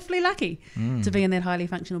were awfully lucky to be in that highly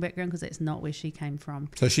functional background, because that's not where she came from.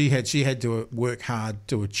 So she had to work hard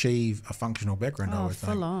to achieve a functional background. I would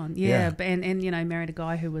think. Full on, yeah. And you know, married a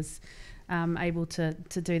guy who was able to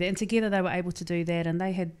do that, and together they were able to do that, and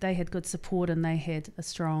they had good support, and they had a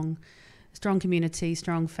strong community,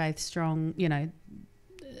 strong faith, strong, you know,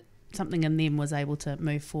 something in them was able to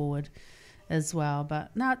move forward as well.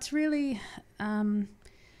 But no, it's really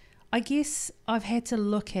I guess I've had to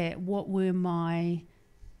look at what were my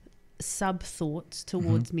sub thoughts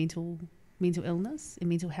towards mental illness and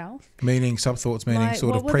mental health. Meaning sub thoughts, meaning like,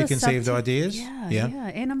 sort of preconceived ideas.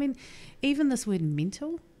 Yeah. And I mean, even this word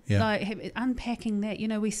mental, Like unpacking that,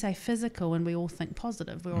 we say physical and we all think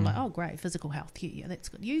positive. We're all like, oh, great, physical health. Yeah, that's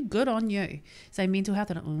good. Good on you. Say mental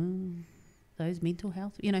health, and those mental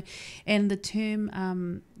health, and the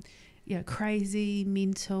term, crazy,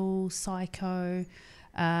 mental, psycho,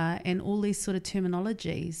 and all these sort of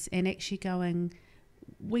terminologies, and actually going,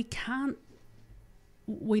 we can't.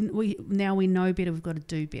 We now we know better. We've got to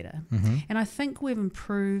do better, and I think we've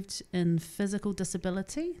improved in physical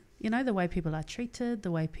disability. The way people are treated,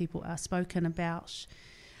 the way people are spoken about,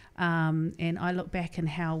 and I look back and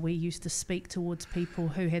how we used to speak towards people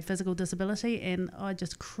who had physical disability, and I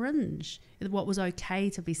just cringe at what was okay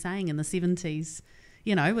to be saying in the 70s,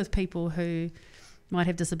 with people who might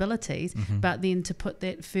have disabilities, but then to put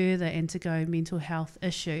that further and to go mental health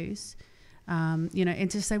issues, and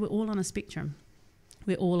to say we're all on a spectrum.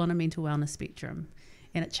 We're all on a mental wellness spectrum,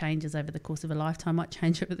 and it changes over the course of a lifetime, might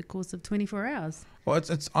change over the course of 24 hours. Well,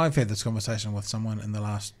 I've had this conversation with someone in the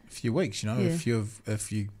last few weeks, if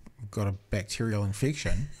you've got a bacterial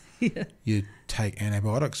infection, you take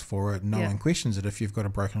antibiotics for it, no one questions it. If you've got a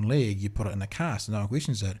broken leg, you put it in a cast, no one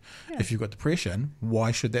questions it. If you've got depression,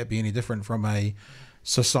 why should that be any different from a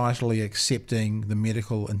societally accepting the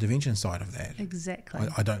medical intervention side of that? Exactly.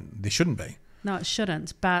 There shouldn't be. No, it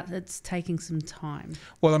shouldn't, but it's taking some time.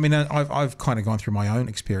 Well, I mean, I've kind of gone through my own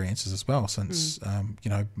experiences as well since,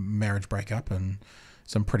 marriage breakup and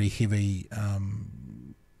some pretty heavy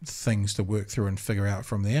things to work through and figure out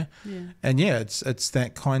from there. Yeah. And it's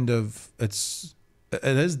that kind of, it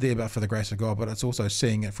is there but for the grace of God, but it's also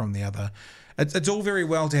seeing it from the other. It's all very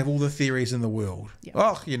well to have all the theories in the world. Yep.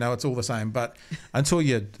 It's all the same, but until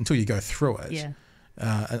you go through it.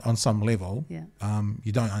 On some level,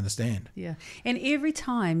 you don't understand. Yeah, and every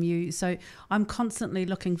time so I'm constantly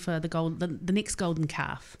looking for the next golden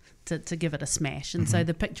calf to give it a smash. And so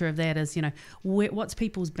the picture of that is, what's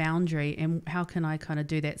people's boundary and how can I kind of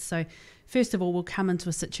do that? So first of all, we'll come into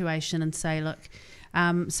a situation and say, look,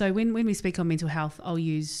 so when we speak on mental health, I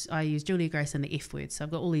use Julia Grace and the F word. So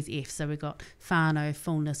I've got all these Fs. So we've got whānau,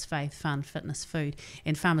 fullness, faith, fun, fitness, food,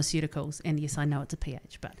 and pharmaceuticals. And yes, I know it's a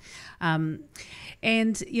PH, but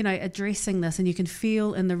addressing this, and you can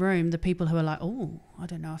feel in the room the people who are like, oh, I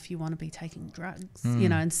don't know if you want to be taking drugs,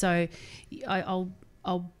 and so I'll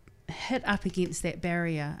hit up against that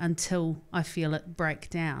barrier until I feel it break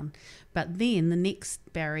down. But then the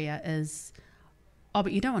next barrier is, oh,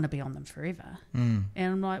 but you don't want to be on them forever. And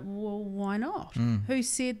I'm like, well, why not? Who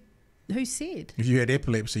said? If you had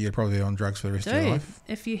epilepsy, you're probably on drugs for the rest of your life.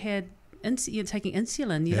 If you had, you're taking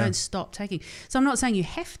insulin, you don't stop taking. So I'm not saying you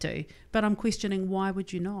have to, but I'm questioning why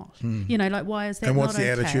would you not? Why is that? And what's not the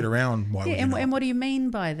okay? attitude around why would you not? And what do you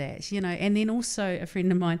mean by that? And then also a friend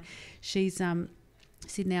of mine, she's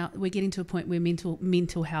said now we're getting to a point where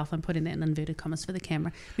mental health, I'm putting that in inverted commas for the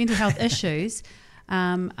camera, mental health issues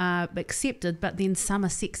are accepted, but then some are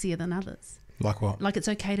sexier than others. Like what? Like it's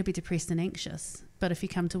okay to be depressed and anxious, but if you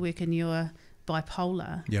come to work and you're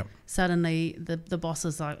bipolar, suddenly the boss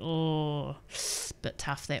is like, oh, bit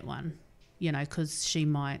tough that one, because she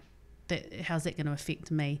might, how's that going to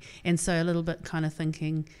affect me? And so a little bit kind of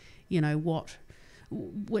thinking,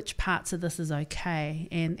 which parts of this is okay,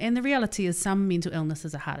 and the reality is some mental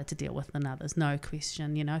illnesses are harder to deal with than others, no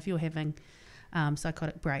question. If you're having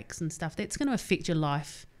psychotic breaks and stuff, that's going to affect your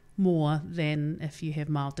life more than if you have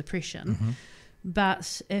mild depression.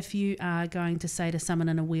 But if you are going to say to someone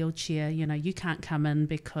in a wheelchair, you can't come in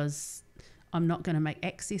because I'm not going to make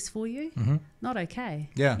access for you, not okay.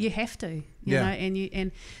 You have to, you know.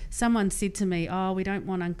 And someone said to me, oh, we don't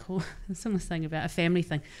want Uncle, someone was saying about a family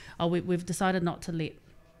thing, oh, we've decided not to let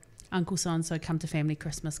Uncle so-and-so come to family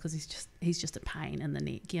Christmas because he's just a pain in the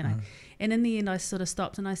neck, And in the end I sort of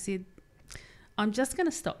stopped and I said, I'm just going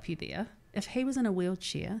to stop you there. If he was in a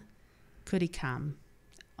wheelchair, could he come?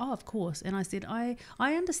 Oh, of course. And I said, I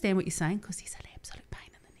understand what you're saying because he's an absolute pain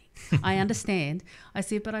in the neck. I understand. I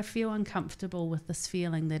said, but I feel uncomfortable with this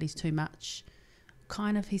feeling that he's too much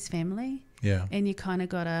kind of his family. Yeah. And you kind of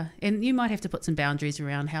got to, and you might have to put some boundaries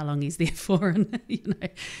around how long he's there for, and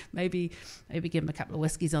maybe give him a couple of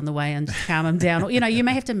whiskeys on the way and just calm him down. Or, you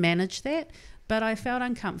may have to manage that. But I felt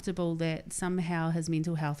uncomfortable that somehow his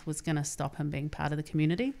mental health was going to stop him being part of the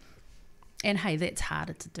community. And hey, that's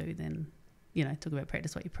harder to do than, talk about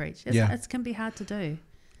practice what you preach. It can be hard to do.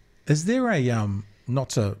 Is there a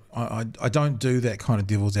I don't do that kind of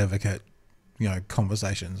devil's advocate,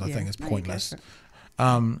 conversations. I think it's pointless.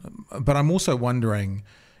 But I'm also wondering,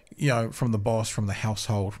 from the boss, from the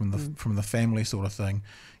household, from the family sort of thing,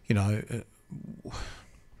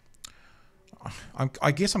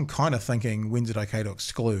 I guess I'm kind of thinking, when's it okay to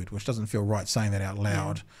exclude, which doesn't feel right saying that out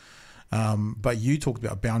loud. But you talked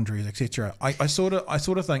about boundaries, etc. I sort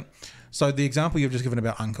of think, so the example you've just given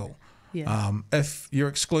about uncle, if you're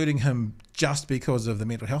excluding him just because of the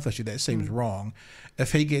mental health issue, that seems wrong.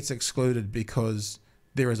 If he gets excluded because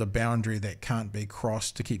there is a boundary that can't be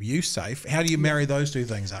crossed to keep you safe, how do you marry those two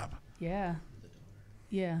things up? Yeah,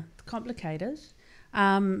 complicated.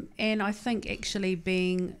 And I think actually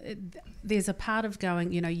there's a part of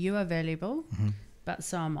going, you are valuable, but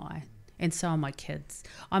so am I. And so are my kids.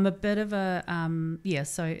 I'm a bit of a,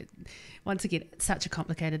 so once again, it's such a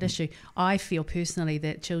complicated issue. I feel personally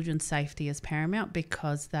that children's safety is paramount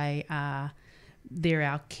because they're our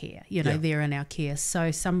care, they're in our care.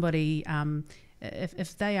 So somebody,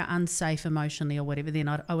 if they are unsafe emotionally or whatever, then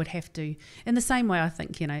I would have to, in the same way I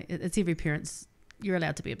think, it's every parent's, you're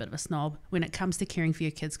allowed to be a bit of a snob when it comes to caring for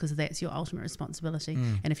your kids because that's your ultimate responsibility.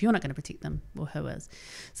 And if you're not going to protect them, well, who is?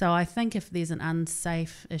 So I think if there's an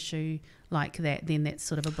unsafe issue like that, then that's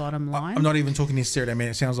sort of a bottom line. I'm not even talking necessarily,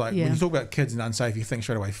 it sounds like when you talk about kids and unsafe, you think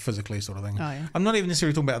straight away physically sort of thing. Oh, yeah. I'm not even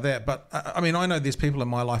necessarily talking about that, but I know there's people in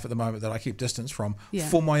my life at the moment that I keep distance from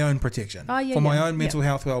for my own protection, for my own mental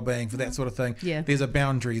health well-being, for that sort of thing. Yeah. There's a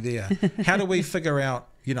boundary there. How do we figure out,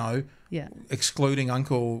 excluding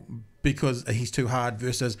uncle because he's too hard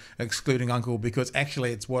versus excluding uncle because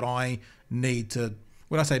actually it's what I need to,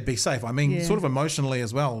 when I say be safe, I mean sort of emotionally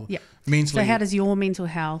as well, mentally. So how does your mental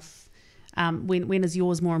health, when is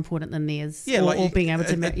yours more important than theirs? Or being able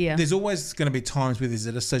to, there's always going to be times where there's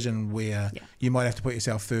a decision where you might have to put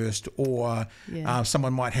yourself first, or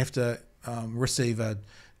someone might have to receive a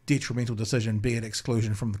detrimental decision, be it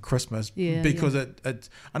exclusion from the Christmas, because it and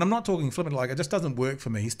I'm not talking flippant, like it just doesn't work for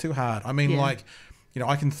me. It's too hard. I mean,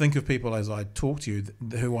 I can think of people as I talk to you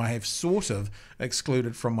who I have sort of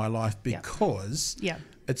excluded from my life because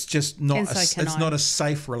it's just not not a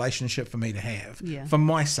safe relationship for me to have for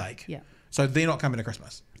my sake. So they're not coming to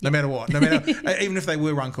Christmas, no matter what, even if they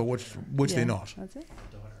were uncle, which they're not. That's it.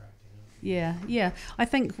 Yeah. I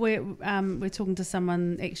think we're talking to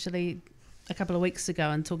someone actually a couple of weeks ago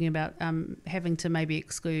and talking about having to maybe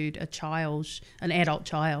exclude an adult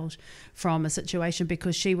child from a situation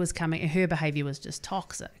because she was her behaviour was just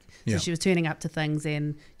toxic. So she was turning up to things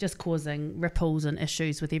and just causing ripples and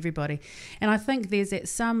issues with everybody. And I think there's at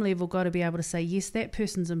some level got to be able to say, yes, that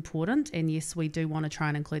person's important, and yes, we do want to try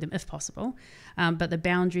and include them if possible. But the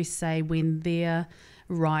boundaries say when their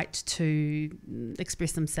right to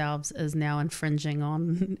express themselves is now infringing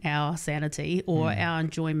on our sanity or our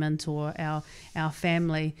enjoyment or our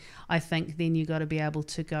family, I think then you got to be able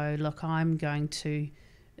to go, look, I'm going to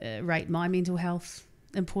rate my mental health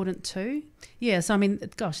important too. So I mean,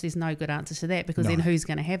 gosh, there's no good answer to that because then who's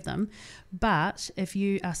going to have them? But if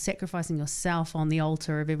you are sacrificing yourself on the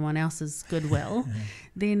altar of everyone else's goodwill,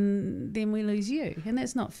 then we lose you, and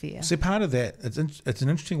that's not fair. So part of that, it's an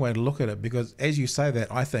interesting way to look at it because as you say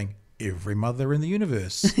that, I think every mother in the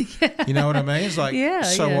universe, you know what I mean? It's like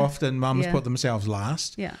often mums put themselves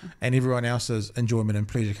last, and everyone else's enjoyment and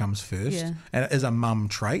pleasure comes first, and it is a mum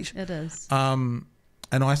trait. It is. And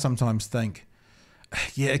I sometimes think,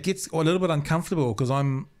 it gets a little bit uncomfortable because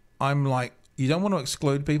I'm like, you don't want to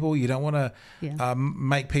exclude people, you don't want to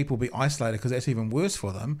make people be isolated because that's even worse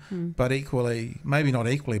for them. But equally, maybe not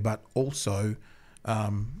equally, but also,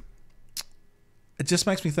 it just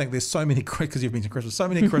makes me think there's so many, because you've mentioned Christmas, so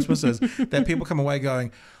many Christmases that people come away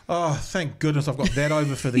going, oh, thank goodness I've got that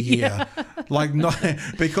over for the year. Like, not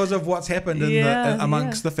because of what's happened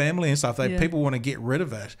amongst the family and stuff. People want to get rid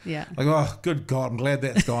of it. Like, oh, good God, I'm glad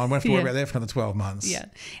that's gone. I won't have to worry about that for another 12 months.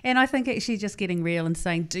 And I think actually just getting real and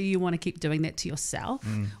saying, do you want to keep doing that to yourself?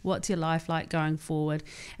 What's your life like going forward?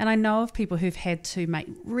 And I know of people who've had to make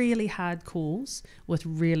really hard calls with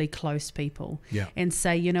really close people and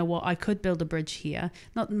say, you know what, I could build a bridge here.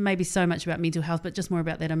 Not maybe so much about mental health, but just more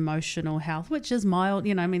about that emotional health, which is mild,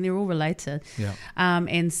 I mean, they're all related.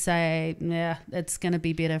 And say, it's going to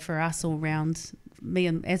be better for us all round.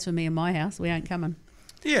 As for me and my house, we ain't coming.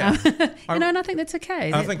 And I think that's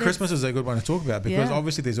okay. I think Christmas is a good one to talk about because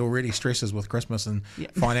obviously there's already stresses with Christmas and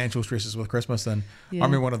financial stresses with Christmas. And I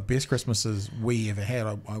remember one of the best Christmases we ever had.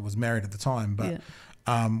 I was married at the time, but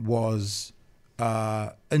was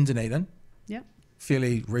in Dunedin.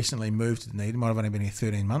 Fairly recently moved to Dunedin. Might have only been here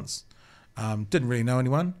 13 months. Didn't really know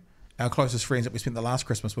anyone. Our closest friends that we spent the last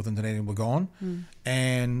Christmas with in Dunedin were gone.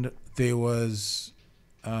 And there was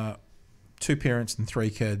 2 parents and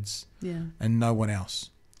 3 kids and no one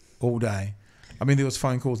else all day. I mean, there was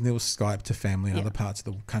phone calls and there was Skype to family in other parts of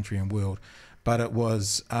the country and world. But it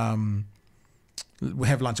was we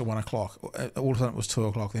have lunch at 1 o'clock. All of a sudden it was 2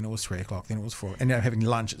 o'clock, then it was 3 o'clock, then it was 4. And now having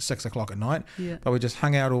lunch at 6 o'clock at night. Yeah. But we just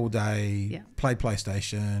hung out all day, Yeah. played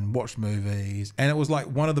PlayStation, watched movies, and it was like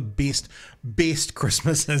one of the best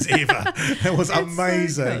Christmases ever. It was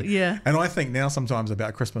amazing. So cool. Yeah. And I think now sometimes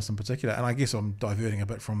about Christmas in particular, and I guess I'm diverting a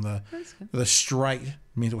bit from the straight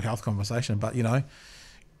mental health conversation, but you know,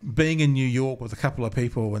 being in New York with a couple of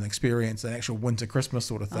people and experience an actual winter Christmas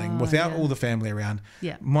sort of thing without all the family around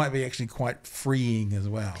might be actually quite freeing as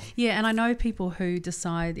well. Yeah, and I know people who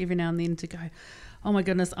decide every now and then to go, oh my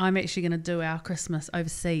goodness, I'm actually going to do our Christmas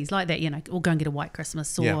overseas like that, you know, or go and get a white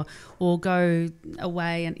Christmas or go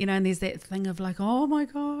away, and you know, and there's that thing of like, oh my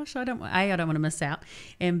gosh, I don't want to miss out,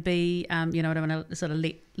 and B, you know, I don't want to sort of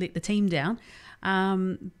let the team down,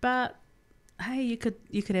 but hey, you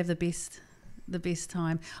could have the best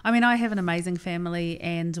time. I mean, I have an amazing family,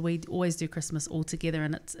 and we always do Christmas all together,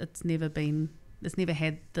 and it's never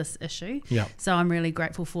had this issue. Yeah. So I'm really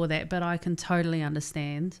grateful for that. But I can totally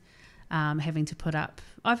understand I've had to put up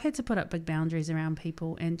big boundaries around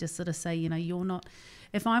people and just sort of say, you know, you're not.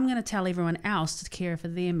 If I'm going to tell everyone else to care for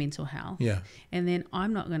their mental health, and then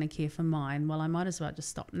I'm not going to care for mine, well, I might as well just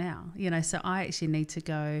stop now. You know, so I actually need to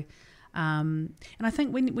go. And I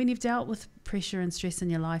think when you've dealt with pressure and stress in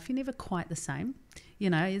your life, you're never quite the same. You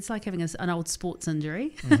know, it's like having an old sports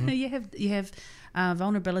injury. Mm-hmm. you have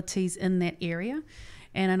vulnerabilities in that area,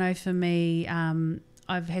 and I know for me,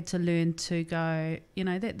 I've had to learn to go, you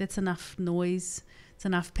know, that's enough noise, it's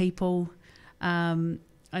enough people.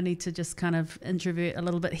 I need to just kind of introvert a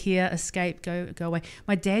little bit here, escape, go away.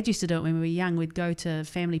 My dad used to do it when we were young. We'd go to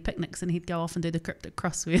family picnics and he'd go off and do the cryptic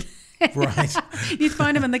crossword. Right. You'd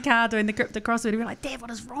find him in the car doing the cryptic crossword. He'd be like, Dad, what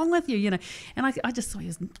is wrong with you? You know, and I just thought,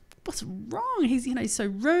 what's wrong? He's, you know, so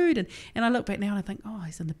rude. And I look back now and I think, oh,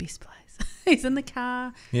 he's in the best place. He's in the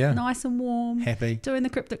car, nice and warm, happy, doing the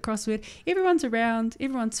cryptic crossword. Everyone's around,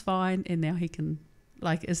 everyone's fine, and now he can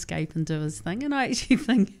like escape and do his thing. And I actually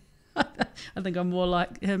think, I think I'm more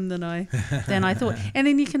like him than I thought. And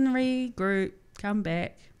then you can regroup, come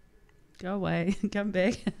back, go away, come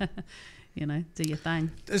back, you know, do your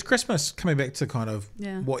thing. Is Christmas, coming back to kind of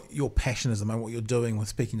what your passion is at the moment, what you're doing with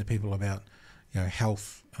speaking to people about, you know,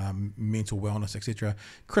 health, mental wellness, etc.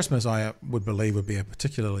 Christmas, I would believe, would be a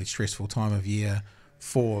particularly stressful time of year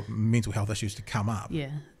for mental health issues to come up.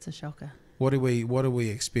 Yeah, it's a shocker. What do we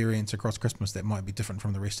experience across Christmas that might be different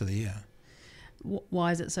from the rest of the year?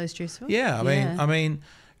 Why is it so stressful? Yeah, I mean,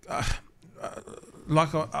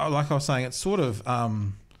 like I was saying, it's sort of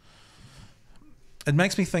it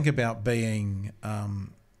makes me think about being. I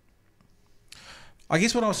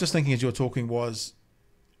guess what I was just thinking as you were talking was,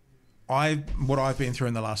 what I've been through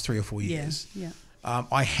in the last 3 or 4 years. Yeah.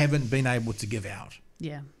 I haven't been able to give out.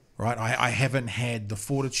 Yeah. Right. I haven't had the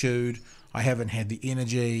fortitude. I haven't had the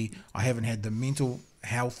energy. I haven't had the mental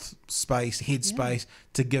health space, headspace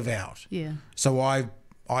to give out. Yeah. So I've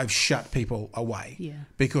shut people away. Yeah.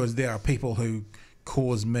 Because there are people who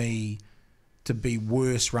cause me to be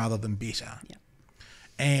worse rather than better. Yeah.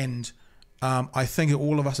 And I think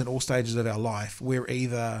all of us at all stages of our life, we're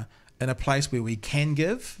either in a place where we can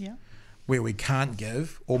give, where we can't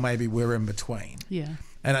give, or maybe we're in between. Yeah.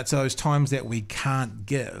 And it's those times that we can't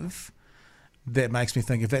give that makes me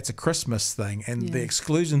think, if that's a Christmas thing and the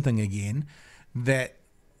exclusion thing again, that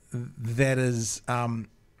is I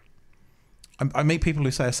meet people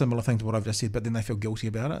who say a similar thing to what I've just said, but then they feel guilty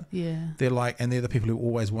about it. Yeah. They're like, and they're the people who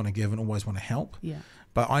always want to give and always want to help. Yeah.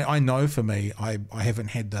 But I know for me, I haven't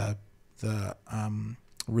had the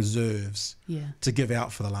reserves to give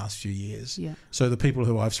out for the last few years. Yeah. So the people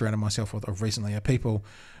who I've surrounded myself with recently are people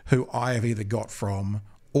who I have either got from,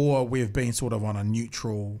 or we've been sort of on a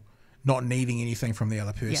neutral, not needing anything from the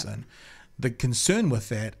other person. Yeah. The concern with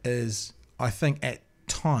that is, I think at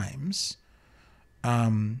times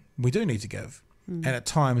we do need to give, and at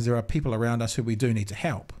times there are people around us who we do need to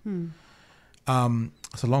help.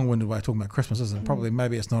 It's a long-winded way of talking about Christmas, isn't it? Probably,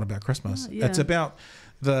 maybe it's not about Christmas. It's about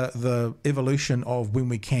the evolution of when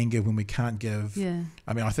we can give, when we can't give. Yeah.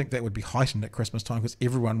 I mean, I think that would be heightened at Christmas time because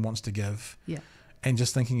everyone wants to give. Yeah. And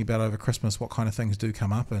just thinking about over Christmas what kind of things do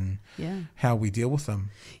come up and how we deal with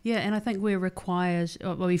them. Yeah, and I think we're required,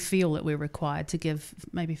 well, we feel that we're required to give,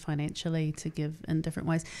 maybe financially, to give in different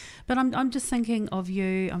ways. But I'm just thinking of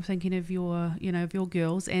you. I'm thinking of your, you know, of your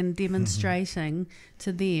girls, and demonstrating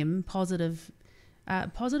to them positive,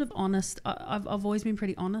 honest. I've always been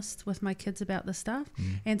pretty honest with my kids about this stuff,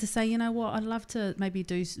 and to say, you know what, I'd love to maybe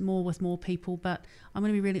do more with more people, but I'm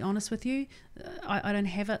going to be really honest with you. I don't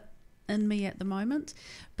have it in me at the moment,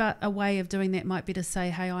 but a way of doing that might be to say,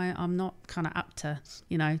 hey, I'm not kind of up to,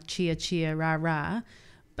 you know, cheer, rah, rah,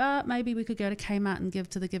 but maybe we could go to Kmart and give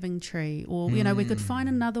to the Giving Tree, or you know, we could find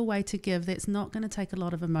another way to give that's not going to take a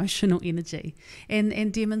lot of emotional energy,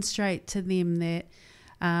 and demonstrate to them that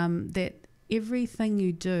that everything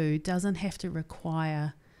you do doesn't have to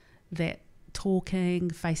require that talking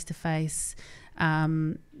face to face,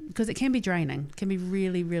 because it can be draining, can be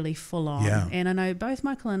really, really full on. Yeah. And I know both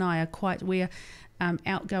Michael and I we're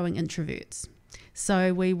outgoing introverts.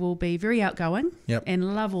 So we will be very outgoing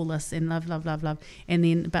and love all this and love,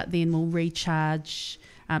 but then we'll recharge.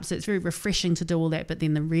 So it's very refreshing to do all that, but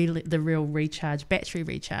then the real recharge, battery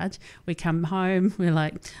recharge, we come home, we're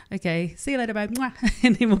like, okay, see you later, babe,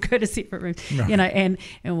 and then we'll go to separate rooms, you know, and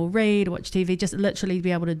we'll read, watch TV, just literally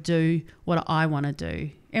be able to do what I want to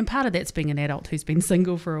do. And part of that's being an adult who's been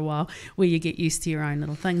single for a while, where you get used to your own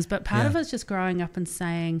little things. But part of it's just growing up and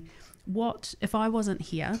saying, what if I wasn't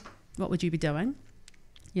here? What would you be doing?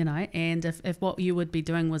 You know, and if what you would be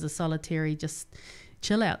doing was a solitary, just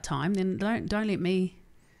chill out time, then don't let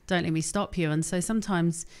me stop you. And so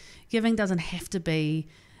sometimes giving doesn't have to be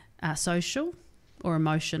social or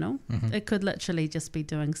emotional. It could literally just be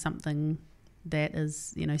doing something that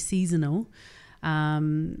is, you know, seasonal,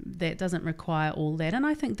 that doesn't require all that. And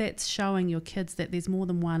I think that's showing your kids that there's more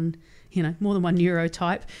than one, you know, more than one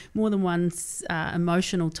neurotype, more than one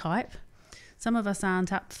emotional type. Some of us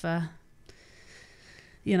aren't up for,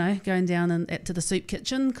 you know, going down to the soup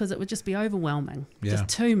kitchen, because it would just be overwhelming, just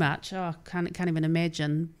too much. Oh, can't even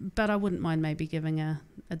imagine. But I wouldn't mind maybe giving a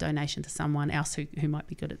donation to someone else who might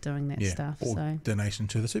be good at doing that stuff. Or so donation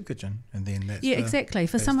to the soup kitchen, and then that's exactly,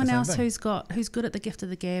 for someone else who's good at the gift of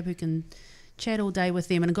the gab, who can chat all day with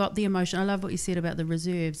them and got the emotion. I love what you said about the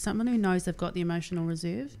reserves. Someone who knows they've got the emotional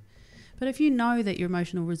reserve. But if you know that your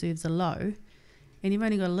emotional reserves are low, and you've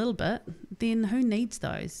only got a little bit, then who needs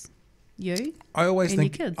those? You I always and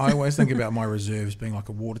think your kids. I always think about my reserves being like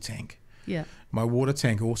a water tank. Yeah. My water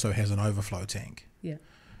tank also has an overflow tank. Yeah.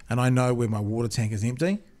 And I know when my water tank is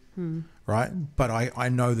empty, right? But I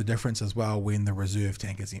know the difference as well when the reserve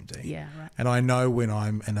tank is empty. Yeah, right. And I know when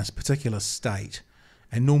I'm in a particular state,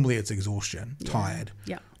 and normally it's exhaustion, tired,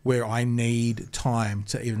 where I need time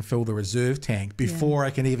to even fill the reserve tank before I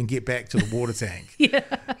can even get back to the water tank.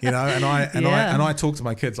 You know, and I talk to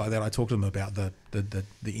my kids like that. I talk to them about the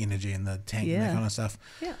energy and the tank and that kind of stuff.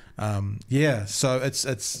 So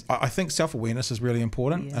it's I think self-awareness is really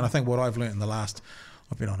important. And I think what I've learned in the last,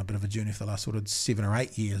 I've been on a bit of a journey for the last sort of 7 or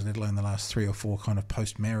 8 years, let alone the last 3 or 4 kind of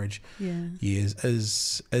post-marriage years,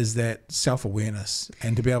 is that self-awareness,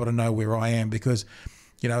 and to be able to know where I am, because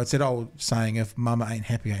you know, it's that old saying, if mama ain't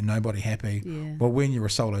happy, ain't nobody happy. Well, when you're a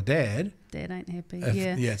solo dad ain't happy.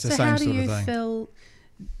 It's the same sort of thing.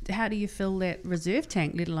 How do you fill that reserve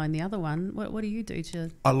tank, let alone the other one? What do you do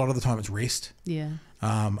to? A lot of the time it's rest. Yeah.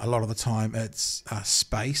 A lot of the time it's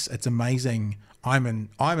space. It's amazing. I'm an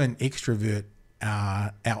extrovert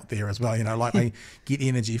out there as well. You know, like I get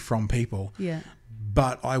energy from people. Yeah.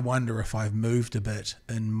 But I wonder if I've moved a bit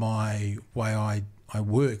in my way I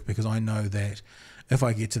work, because I know that if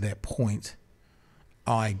I get to that point,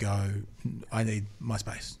 I need my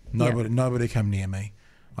space. Nobody come near me.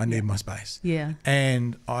 I need my space. Yeah.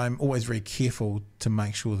 And I'm always very careful to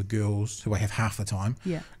make sure the girls, who I have half the time,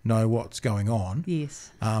 know what's going on.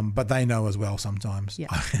 Yes. But they know as well sometimes. Yeah.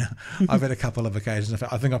 I've had a couple of occasions. In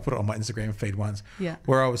fact, I think I put it on my Instagram feed once,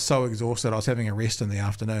 where I was so exhausted. I was having a rest in the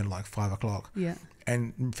afternoon, like 5 o'clock. Yeah.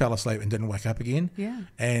 And fell asleep and didn't wake up again. Yeah.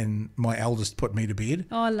 And my eldest put me to bed.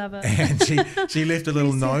 Oh, I love it. And she left a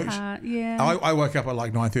little note. Yeah. I woke up at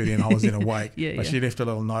like 9:30 and I was then awake. But she left a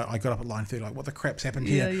little note. I got up at 9:30, like, what the crap's happened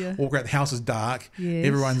here? Yeah. Walk out, the house is dark. Yes.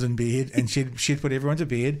 Everyone's in bed, and she'd put everyone to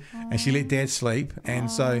bed, and she let Dad sleep. And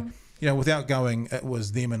so, you know, without going, it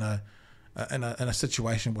was them in a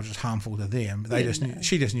situation which was harmful to them.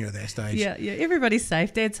 She just knew at that stage. Yeah, everybody's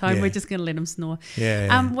safe. Dad's home. We're just going to let him snore.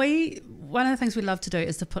 One of the things we love to do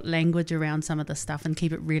is to put language around some of this stuff and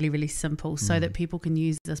keep it really, really simple, so that people can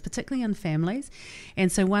use this, particularly in families. And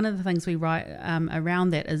so one of the things we write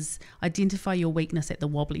around that is identify your weakness at the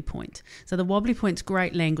wobbly point. So the wobbly point's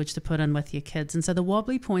great language to put in with your kids. And so the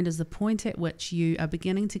wobbly point is the point at which you are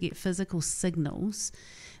beginning to get physical signals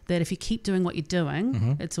that if you keep doing what you're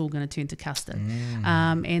doing, it's all going to turn to custard.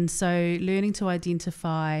 And so learning to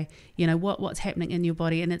identify, you know, what's happening in your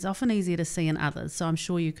body, and it's often easier to see in others. So I'm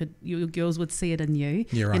sure your girls would see it in you.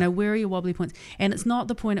 You're right. You know, where are your wobbly points? And it's not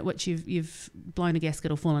the point at which you've blown a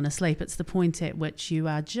gasket or fallen asleep. It's the point at which you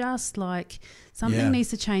are just like, something needs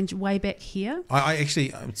to change way back here. I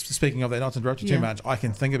actually, speaking of that, not to interrupt you too much, I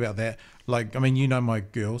can think about that. Like, I mean, you know my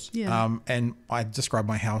girls, and I describe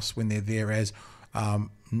my house when they're there as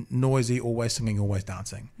Noisy, always singing, always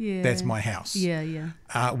dancing. Yeah. That's my house. Yeah.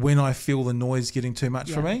 When I feel the noise getting too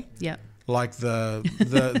much for me, like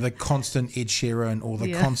the constant Ed Sheeran or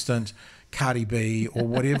the constant Cardi B or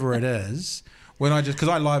whatever it is, when I just, because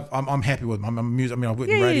I'm happy with them. I'm music. I mean, I've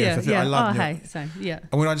worked in radio for 30. I love music. Same. Yeah.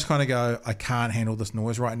 And when I just kind of go, I can't handle this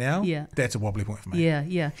noise right now. Yeah. That's a wobbly point for me.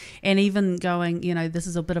 Yeah. And even going, this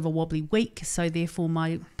is a bit of a wobbly week, so therefore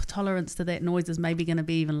my tolerance to that noise is maybe going to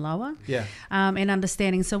be even lower. Yeah. And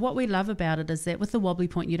understanding. So what we love about it is that with the wobbly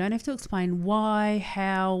point, you don't have to explain why,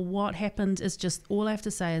 how, what happened. It's just all I have to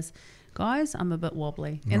say is, guys, I'm a bit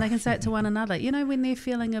wobbly. And they can say it to one another. When they're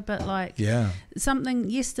feeling a bit like something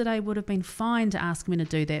yesterday would have been fine to ask me to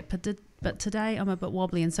do that, but today I'm a bit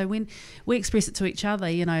wobbly. And so when we express it to each other,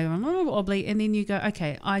 I'm a little bit wobbly, and then you go,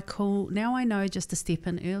 okay, now I know just to step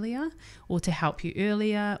in earlier or to help you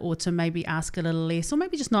earlier or to maybe ask a little less or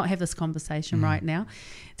maybe just not have this conversation right now,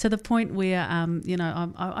 to the point where,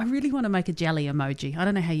 I really want to make a jelly emoji. I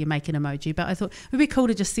don't know how you make an emoji, but I thought it would be cool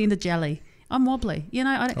to just send a jelly. I'm wobbly,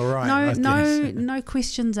 no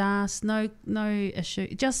questions asked, no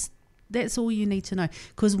issue. Just that's all you need to know.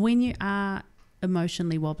 Because when you are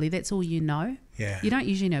emotionally wobbly, that's all you know. Yeah. You don't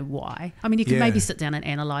usually know why. I mean, you can maybe sit down and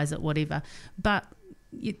analyse it, whatever, but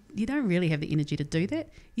you don't really have the energy to do that.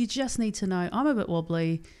 You just need to know, I'm a bit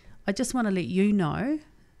wobbly. I just want to let you know,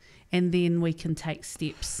 and then we can take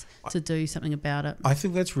steps to do something about it. I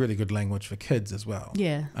think that's really good language for kids as well.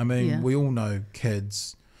 Yeah. I mean, we all know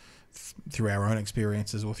kids through our own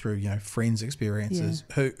experiences or through friends' experiences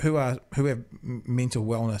who have mental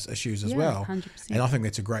wellness issues as well. 100%. And I think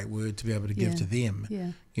that's a great word to be able to give to them.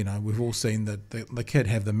 We've all seen the kid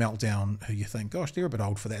have the meltdown who you think, gosh, they're a bit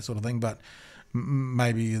old for that sort of thing, but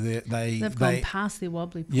maybe they've gone past their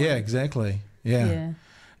wobbly point. Yeah, exactly. Yeah.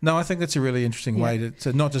 No, I think that's a really interesting way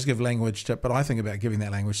to not just give language to, but I think about giving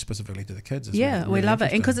that language specifically to the kids as well. Yeah, we love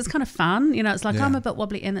it. And because it's kind of fun, it's like I'm a bit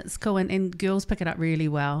wobbly and it's cool, and girls pick it up really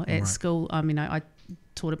well at school. I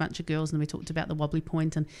taught a bunch of girls and we talked about the wobbly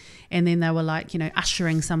point, and then they were like,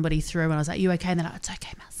 ushering somebody through, and I was like, you okay? And they're like, it's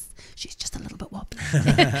okay, miss. She's just a little bit wobbly.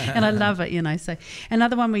 And I love it, So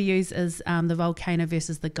another one we use is the volcano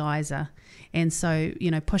versus the geyser. And so,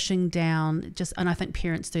 pushing down and I think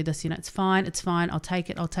parents do this, it's fine, I'll take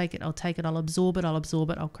it, I'll absorb it,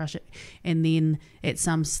 I'll crush it. And then at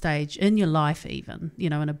some stage in your life even,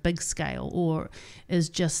 in a big scale, or is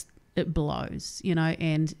just, it blows,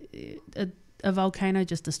 and a volcano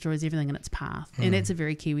just destroys everything in its path. And that's a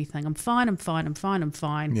very Kiwi thing. I'm fine.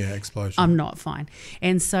 Yeah, explosion. I'm not fine.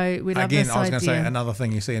 And so we love this idea. I was going to say another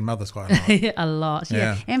thing you see in mothers quite a lot. A lot,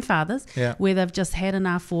 yeah. And fathers, where they've just had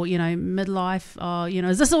enough, or, midlife,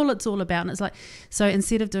 is this all it's all about? And it's like, so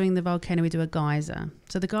instead of doing the volcano, we do a geyser.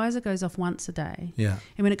 So the geyser goes off once a day. Yeah.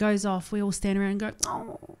 And when it goes off, we all stand around and go,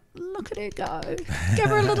 oh, look at her go. Give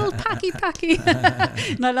her a little pucky.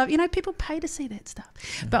 And I love, people pay to see that stuff.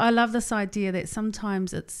 But I love this idea that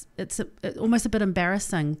sometimes it's almost a bit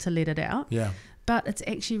embarrassing to let it out. Yeah. But it's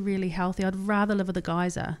actually really healthy. I'd rather live with a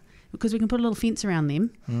geyser because we can put a little fence around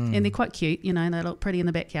them, and they're quite cute, and they look pretty in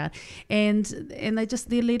the backyard. And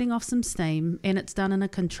they're letting off some steam, and it's done in a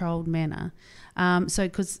controlled manner. So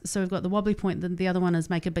we've got the wobbly point, then the other one is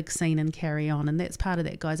make a big scene and carry on, and that's part of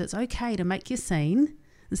that, guys. It's okay to make your scene.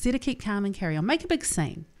 Instead of keep calm and carry on, make a big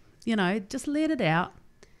scene. Just let it out.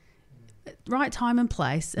 Right time and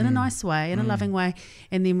place, in a nice way, in a loving way,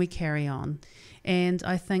 and then we carry on. And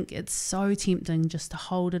I think it's so tempting just to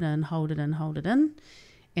hold it in,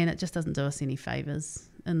 and it just doesn't do us any favours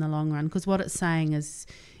in the long run, because what it's saying is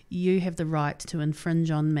you have the right to infringe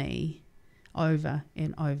on me over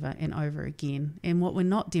and over and over again. And what we're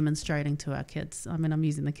not demonstrating to our kids, I mean, I'm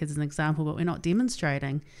using the kids as an example, but we're not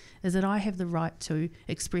demonstrating is that I have the right to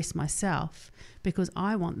express myself, because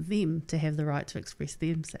I want them to have the right to express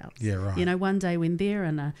themselves. Yeah, right. One day when they're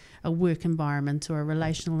in a work environment or a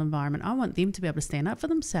relational environment, I want them to be able to stand up for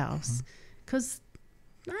themselves, because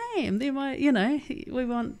they're my, we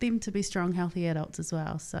want them to be strong, healthy adults as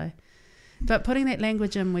well. So, but putting that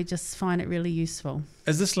language in, we just find it really useful.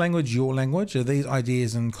 Is this language your language? Are these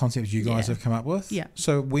ideas and concepts you guys have come up with? Yeah.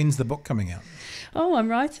 So when's the book coming out? Oh, I'm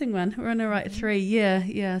writing one. We're going to write 3.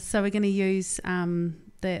 Yeah. So we're going to use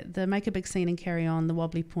the make a big scene and carry on, the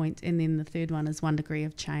wobbly point, and then the third one is 1 degree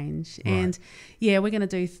of change. Right. And we're going to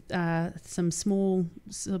do some small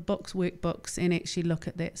books, workbooks, and actually look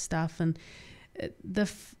at that stuff. And the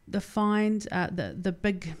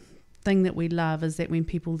big thing that we love is that when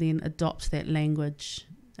people then adopt that language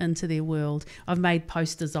into their world, I've made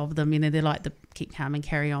posters of them, they're like the keep calm and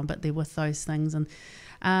carry on, but they're with those things. And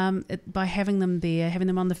by having them there, having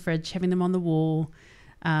them on the fridge, having them on the wall,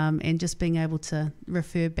 and just being able to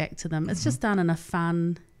refer back to them. It's just done in a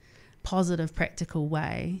fun, positive, practical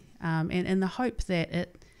way, and in the hope that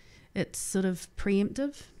it's sort of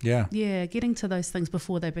preemptive. Yeah. Yeah, getting to those things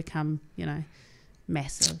before they become,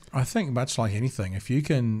 massive. I think much like anything, if you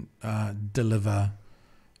can deliver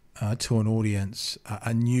to an audience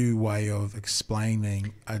a new way of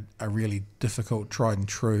explaining a really difficult, tried and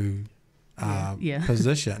true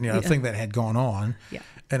position, I think that had gone on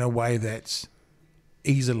in a way that's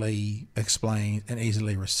easily explained and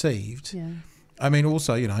easily received. Yeah. I mean,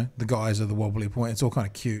 also, the guys of the wobbly point, it's all kind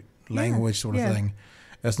of cute language sort of thing.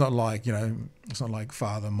 It's not like,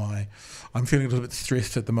 Father, I'm feeling a little bit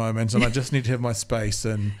stressed at the moment and I just need to have my space.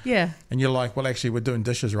 And you're like, well, actually, we're doing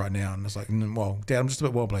dishes right now. And it's like, well, Dad, I'm just a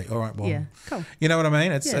bit wobbly. All right, well. Yeah, cool. You know what I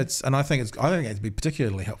mean? And I think it'd be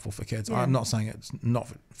particularly helpful for kids. I'm not saying it's not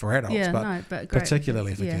for adults, but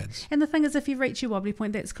particularly for kids. And the thing is, if you reach your wobbly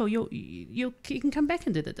point, that's cool. You can come back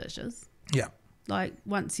and do the dishes. Yeah. Like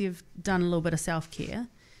once you've done a little bit of self-care,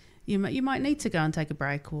 you might need to go and take a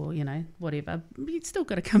break or, whatever. You've still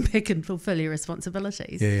got to come back and fulfill your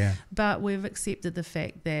responsibilities. Yeah. But we've accepted the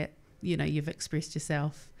fact that, you've expressed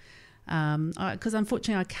yourself. Because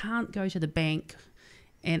unfortunately I can't go to the bank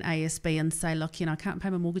and ASB and say, look, I can't pay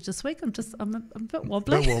my mortgage this week. I'm a bit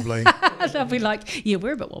wobbly. They'll be like, yeah,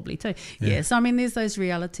 we're a bit wobbly too. Yeah. So, there's those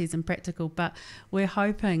realities and practical, but we're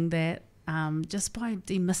hoping that just by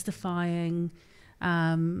demystifying,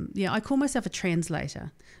 I call myself a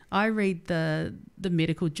translator. I read the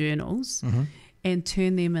medical journals and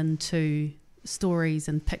turn them into stories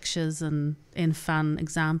and pictures and fun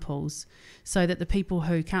examples so that the people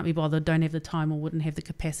who can't be bothered, don't have the time or wouldn't have the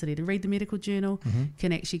capacity to read the medical journal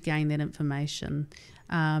can actually gain that information.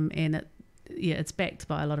 And it's backed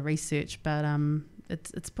by a lot of research, but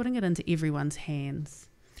it's putting it into everyone's hands.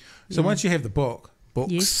 So once you have the books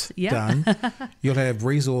done, you'll have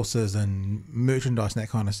resources and merchandise and that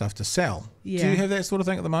kind of stuff to sell. Yeah. Do you have that sort of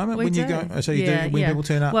thing at the moment? We when do. You go, so you do when people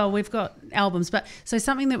turn up? Well, we've got albums, but so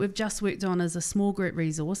something that we've just worked on is a small group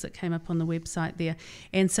resource that came up on the website there,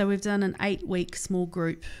 and so we've done an 8-week small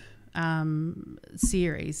group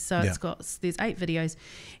series. So there's 8 videos,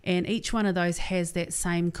 and each one of those has that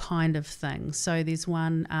same kind of thing. So there's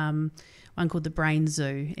one called the Brain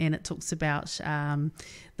Zoo, and it talks about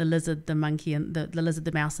the lizard, the monkey, and the lizard,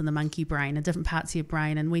 the mouse, and the monkey brain, and different parts of your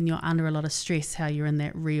brain. And when you're under a lot of stress, how you're in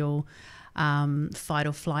that real fight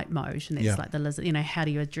or flight mode, and that's like the lizard. How do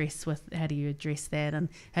you address that, and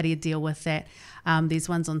how do you deal with that? There's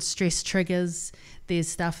ones on stress triggers. There's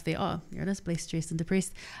stuff there. Oh, here it is, blessed, stressed, and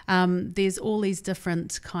depressed. There's all these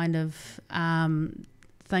different kind of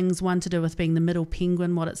things, one to do with being the middle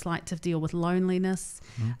penguin, what it's like to deal with loneliness,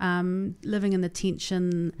 living in the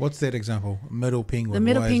tension. What's that example? Middle penguin. The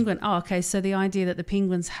middle penguin. Oh, okay. So the idea that the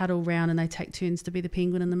penguins huddle round and they take turns to be the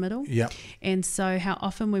penguin in the middle. Yeah. And so how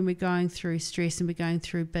often when we're going through stress and we're going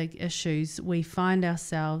through big issues, we find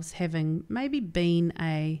ourselves having maybe been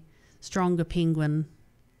a stronger penguin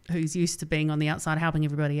who's used to being on the outside helping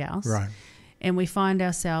everybody else. Right. And we find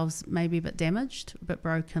ourselves maybe a bit damaged, a bit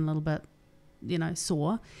broken, a little bit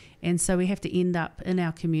sore, and so we have to end up in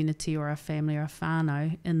our community or our family or our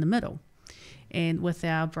whānau in the middle, and with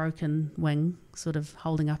our broken wing sort of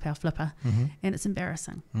holding up our flipper, and it's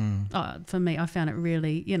embarrassing. For me, I found it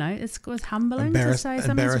really, it's humbling to say something's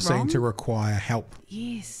embarrassing wrong. To require help.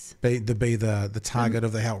 Yes. Be the target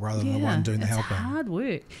of the help rather than the one doing the helping. It's hard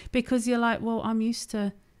work because you're like, well, I'm used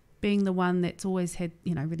to being the one that's always had,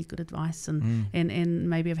 really good advice and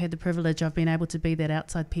maybe I've had the privilege of being able to be that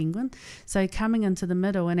outside penguin. So coming into the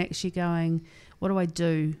middle and actually going, what do I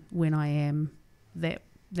do when I am that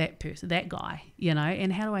person, that guy,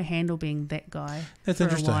 and how do I handle being that guy That's for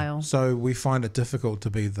interesting. a while? So we find it difficult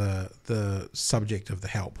to be the subject of the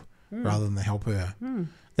help rather than the helper.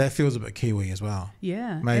 That feels a bit Kiwi as well.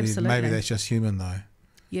 Yeah, absolutely. Maybe that's just human though.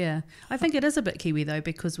 Yeah, I think it is a bit Kiwi though,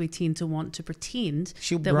 because we tend to want to pretend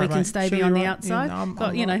that we can stay on the outside.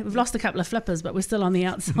 Yeah, we've lost a couple of flippers, but we're still on the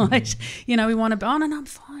outside. We want to be, no, I'm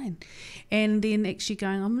fine. And then actually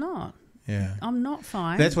going, I'm not. Yeah. I'm not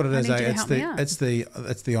fine. That's what it is. It's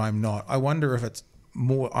the I'm not. I wonder if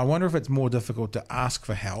it's more difficult to ask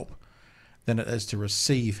for help than it is to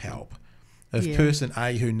receive help. If person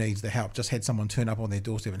A who needs the help just had someone turn up on their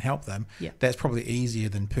doorstep and help them, that's probably easier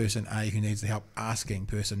than person A who needs the help asking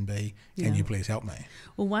person B, can you please help me?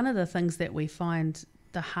 Well, one of the things that we find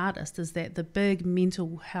the hardest is that the big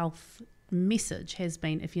mental health message has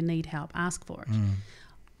been, if you need help, ask for it.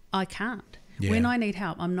 I can't. Yeah. When I need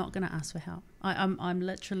help, I'm not going to ask for help. I'm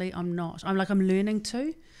not. I'm learning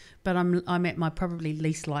to, but I'm at my probably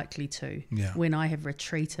least likely to. Yeah. When I have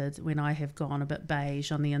retreated, when I have gone a bit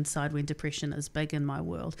beige on the inside, when depression is big in my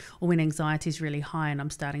world, or when anxiety is really high and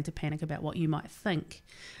I'm starting to panic about what you might think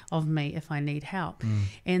of me if I need help.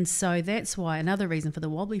 And so that's why another reason for the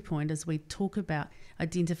wobbly point is we talk about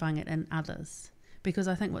identifying it in others, because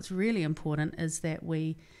I think what's really important is that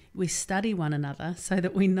we study one another so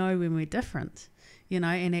that we know when we're different,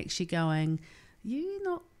 and actually going, you're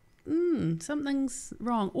not, something's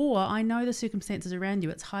wrong, or I know the circumstances around you,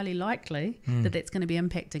 it's highly likely that that's going to be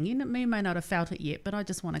impacting you. You may not have felt it yet, but I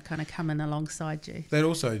just want to kind of come in alongside you. That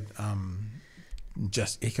also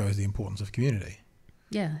just echoes the importance of community.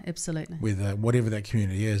 Yeah, absolutely. With whatever that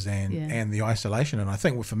community is, and the isolation. And I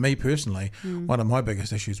think for me personally, one of my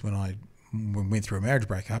biggest issues when I went through a marriage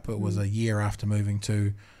breakup, it was a year after moving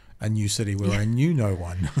to a new city where I knew no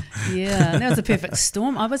one. Yeah, and that was a perfect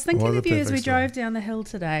storm. I was thinking of you as we drove down the hill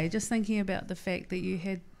today, just thinking about the fact that you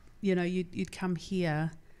had, you'd come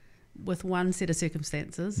here with one set of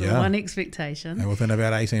circumstances or one expectation. And within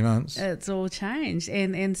about 18 months. It's all changed.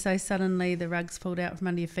 And so suddenly the rug's pulled out from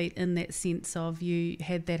under your feet in that sense of you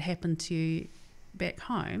had that happen to you back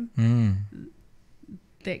home.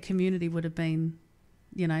 That community would have been,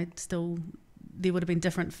 still... there would have been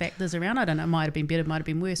different factors around. I don't know, it might have been better, it might have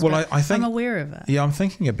been worse. Well, I think I'm aware of it. Yeah, I'm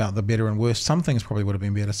thinking about the better and worse. Some things probably would have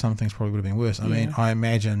been better, some things probably would have been worse. I mean, I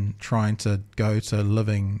imagine trying to go to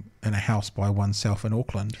living in a house by oneself in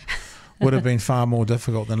Auckland would have been far more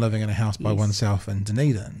difficult than living in a house by oneself in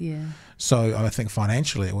Dunedin. Yeah. So I think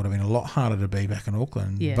financially it would have been a lot harder to be back in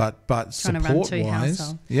Auckland. Yeah. But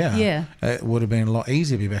support-wise, it would have been a lot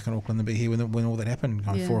easier to be back in Auckland than be here when all that happened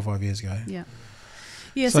 4 or 5 years ago. Yeah.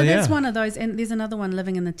 Yeah, so that's one of those, and there's another one,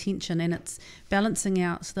 living in the tension, and it's balancing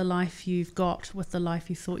out the life you've got with the life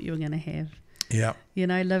you thought you were going to have. Yeah.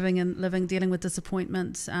 Dealing with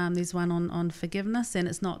disappointments. There's one on forgiveness, and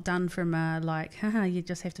it's not done from you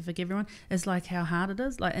just have to forgive everyone. It's like how hard it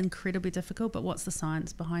is, like incredibly difficult, but what's the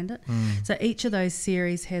science behind it? So each of those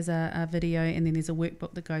series has a video, and then there's a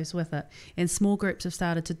workbook that goes with it. And small groups have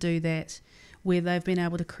started to do that, where they've been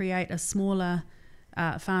able to create a smaller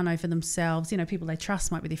whānau for themselves, people they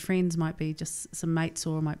trust, might be their friends, might be just some mates,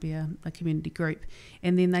 or might be a community group,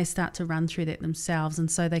 and then they start to run through that themselves, and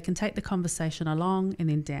so they can take the conversation along and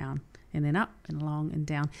then down and then up and along and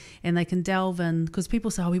down, and they can delve in, because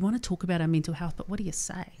people say, we want to talk about our mental health, but what do you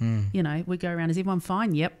say? We go around, is everyone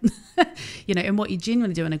fine? Yep. And what you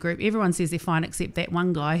genuinely do in a group, everyone says they're fine except that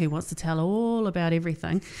one guy who wants to tell all about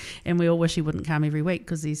everything, and we all wish he wouldn't come every week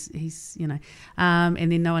because he's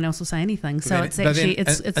and then no one else will say anything. So it's actually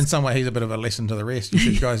it's in some way he's a bit of a lesson to the rest. You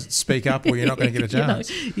should guys speak up or you're not going to get a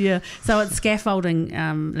chance. So it's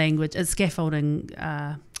scaffolding language, it's scaffolding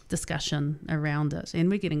discussion around it, and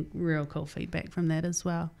we're getting real cool feedback from that as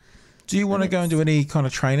well. Do you want to go and do any kind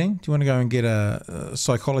of training? Do you want to go and get a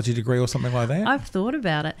psychology degree or something like that? I've thought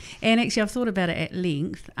about it, and actually I've thought about it at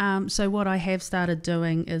length. So what I have started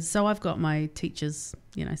doing is, so I've got my teachers,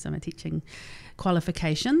 so my teaching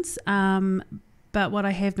qualifications, but what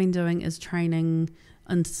I have been doing is training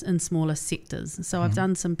in smaller sectors. So I've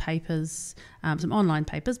done some papers, some online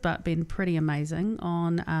papers, but been pretty amazing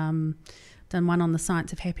on... done one on the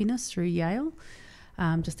science of happiness through Yale.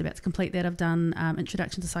 Just about to complete that. I've done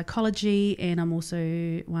Introduction to Psychology, and I'm also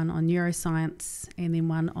one on neuroscience, and then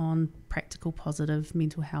one on practical positive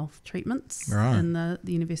mental health treatments in the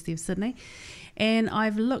University of Sydney. And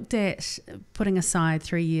I've looked at putting aside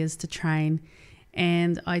 3 years to train,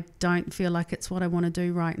 and I don't feel like it's what I want to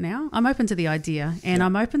do right now. I'm open to the idea, and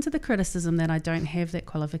I'm open to the criticism that I don't have that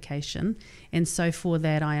qualification, and so for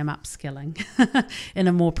that I am upskilling in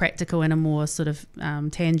a more practical and a more sort of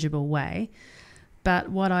tangible way. But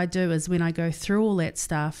what I do is, when I go through all that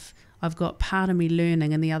stuff, I've got part of me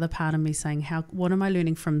learning and the other part of me saying, what am I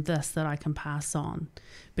learning from this that I can pass on?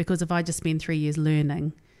 Because if I just spend 3 years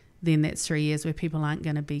learning, then that's 3 years where people aren't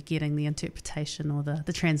going to be getting the interpretation or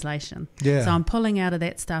the translation. Yeah. So I'm pulling out of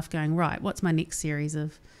that stuff going, right, what's my next series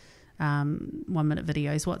of 1 minute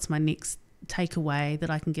videos? What's my next takeaway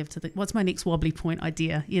that I can give to what's my next wobbly point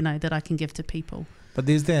idea, that I can give to people? But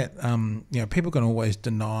there's that, people can always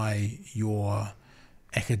deny your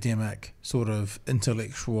academic sort of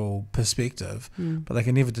intellectual perspective, but they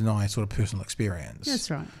can never deny sort of personal experience.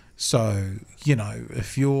 That's right. So,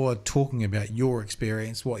 if you're talking about your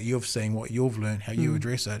experience, what you've seen, what you've learned, how you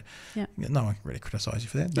address it, no one can really criticise you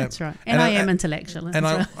for that. That's right. And I am intellectual. And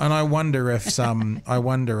I wonder if some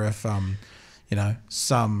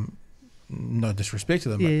no disrespect to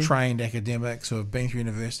them, but trained academics who have been through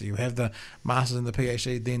university, who have the masters and the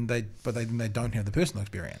PhD, then they don't have the personal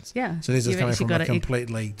experience. Yeah. So this is coming from a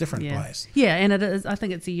completely different place. Yeah, and it is. I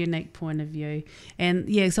think it's a unique point of view.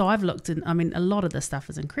 And so I've looked in. I mean, a lot of this stuff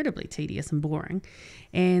is incredibly tedious and boring,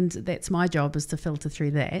 and that's my job, is to filter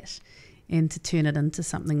through that and to turn it into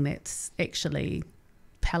something that's actually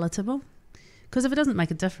palatable. Because if it doesn't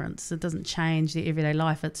make a difference, it doesn't change their everyday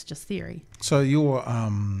life, it's just theory. So you're,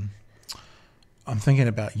 I'm thinking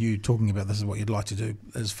about you talking about this is what you'd like to do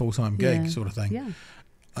as full-time gig sort of thing. Yeah.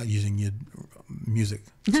 Using your music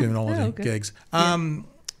terminology, gigs.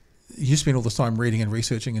 You spend all this time reading and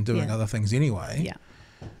researching and doing other things anyway. Yeah.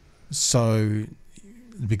 So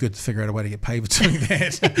it'd be good to figure out a way to get paid for doing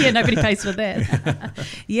that. Yeah, nobody pays for that.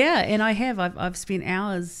 And I've spent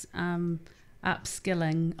hours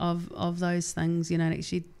upskilling of those things, and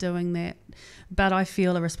actually doing that. But I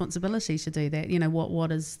feel a responsibility to do that.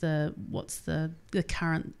 What's the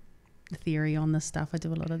current theory on this stuff? I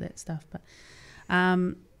do a lot of that stuff, but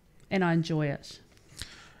and I enjoy it.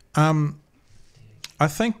 I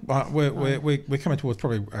think we're coming towards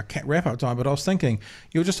probably a wrap up time, but I was thinking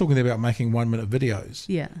you were just talking about making 1 minute videos.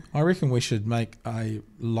 Yeah. I reckon we should make a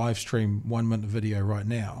live stream 1 minute video right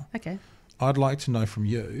now. Okay. I'd like to know from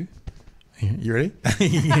you. You ready?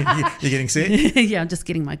 You're getting set? Yeah, I'm just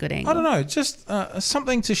getting my good angle. I don't know, just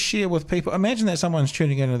something to share with people. Imagine that someone's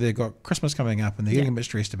tuning in and they've got Christmas coming up and they're getting a bit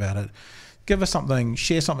stressed about it. Give us something,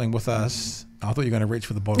 share something with us. I thought you were going to reach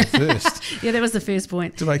for the bottle first. Yeah, that was the first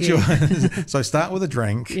point. To make sure. So start with a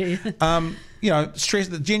drink. Yeah. Stress,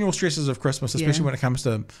 the general stresses of Christmas, especially when it comes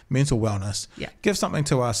to mental wellness. Yeah. Give something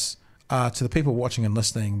to us, to the people watching and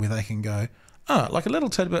listening, where they can go, like a little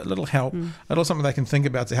tidbit, a little help, a little something they can think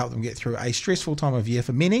about to help them get through a stressful time of year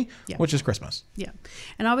for many, which is Christmas. Yeah.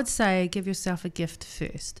 And I would say give yourself a gift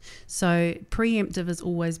first. So preemptive is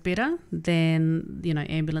always better than,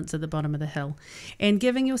 ambulance at the bottom of the hill. And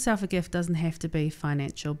giving yourself a gift doesn't have to be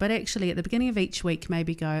financial, but actually at the beginning of each week,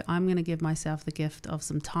 maybe go, I'm going to give myself the gift of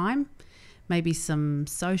some time, maybe some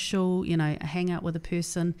social, a hangout with a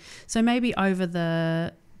person. So maybe over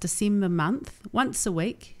the December month, once a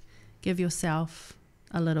week, give yourself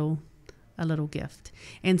a little gift.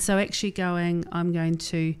 And so actually going, I'm going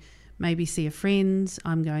to maybe see a friend,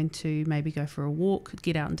 I'm going to maybe go for a walk,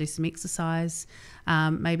 get out and do some exercise.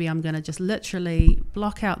 Maybe I'm going to just literally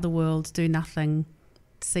block out the world, do nothing,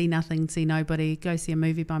 see nobody, go see a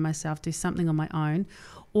movie by myself, do something on my own.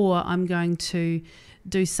 Or I'm going to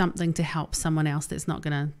do something to help someone else that's not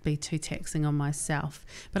going to be too taxing on myself.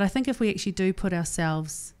 But I think if we actually do put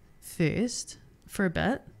ourselves first for a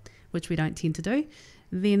bit, which we don't tend to do,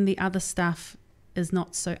 then the other stuff is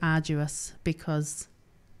not so arduous because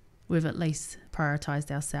we've at least prioritised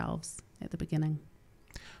ourselves at the beginning.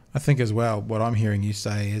 I think as well, what I'm hearing you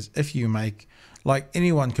say is if you make, like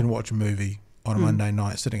anyone can watch a movie on a Monday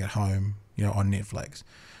night sitting at home, on Netflix.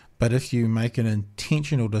 But if you make an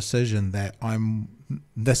intentional decision that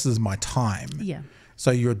this is my time. Yeah. So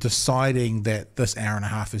you're deciding that this hour and a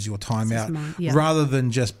half is your time out, rather than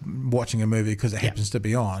just watching a movie because it happens to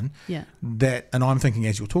be on. Yeah. And I'm thinking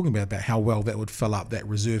as you're talking about how well that would fill up that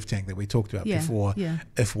reserve tank that we talked about before,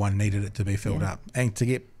 if one needed it to be filled up, and to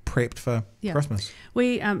get prepped for Christmas.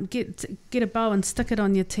 We get a bow and stick it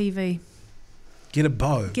on your TV. Get a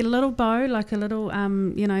bow. Get a little bow, like a little,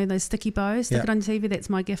 those sticky bows. Stick it on your TV. That's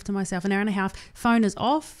my gift to myself. An hour and a half. Phone is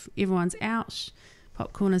off. Everyone's out.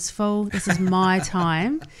 Popcorn is full. This is my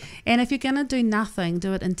time. And if you're going to do nothing,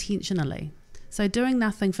 do it intentionally. So doing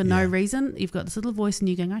nothing for no reason, you've got this little voice in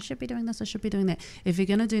you going, I should be doing this, I should be doing that. If you're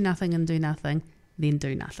going to do nothing and do nothing, then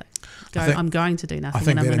do nothing. I'm going to do nothing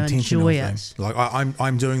and I'm going to enjoy it. Like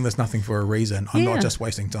I'm doing this nothing for a reason. I'm not just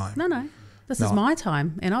wasting time. No. This is my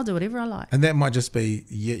time and I'll do whatever I like. And that might just be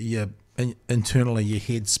internally your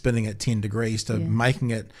head spinning at 10 degrees to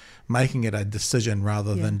making it a decision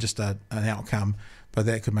rather than just an outcome. But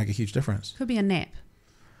that could make a huge difference. Could be a nap.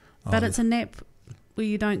 But it's a nap where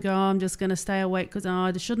you don't go, I'm just going to stay awake because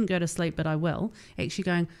I shouldn't go to sleep, but I will. Actually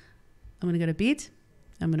going, I'm going to go to bed.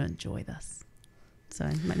 I'm going to enjoy this. So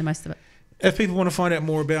make the most of it. If people want to find out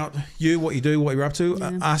more about you, what you do, what you're up to,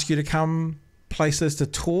 ask you to come places to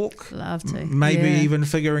talk. Love to. Maybe even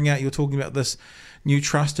figuring out, you're talking about this new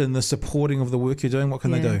trust and the supporting of the work you're doing. What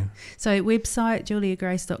can they do? So website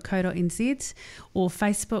juliagrace.co.nz or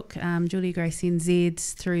Facebook Julia Grace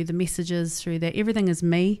NZ, through the messages, through that. Everything is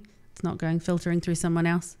me. It's not filtering through someone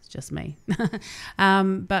else. It's just me.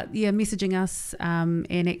 But messaging us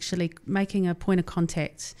and actually making a point of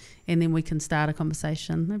contact, and then we can start a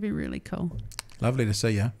conversation. That'd be really cool. Lovely to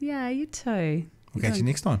see you. Yeah, you too. We'll catch you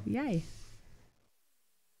next time. Yay.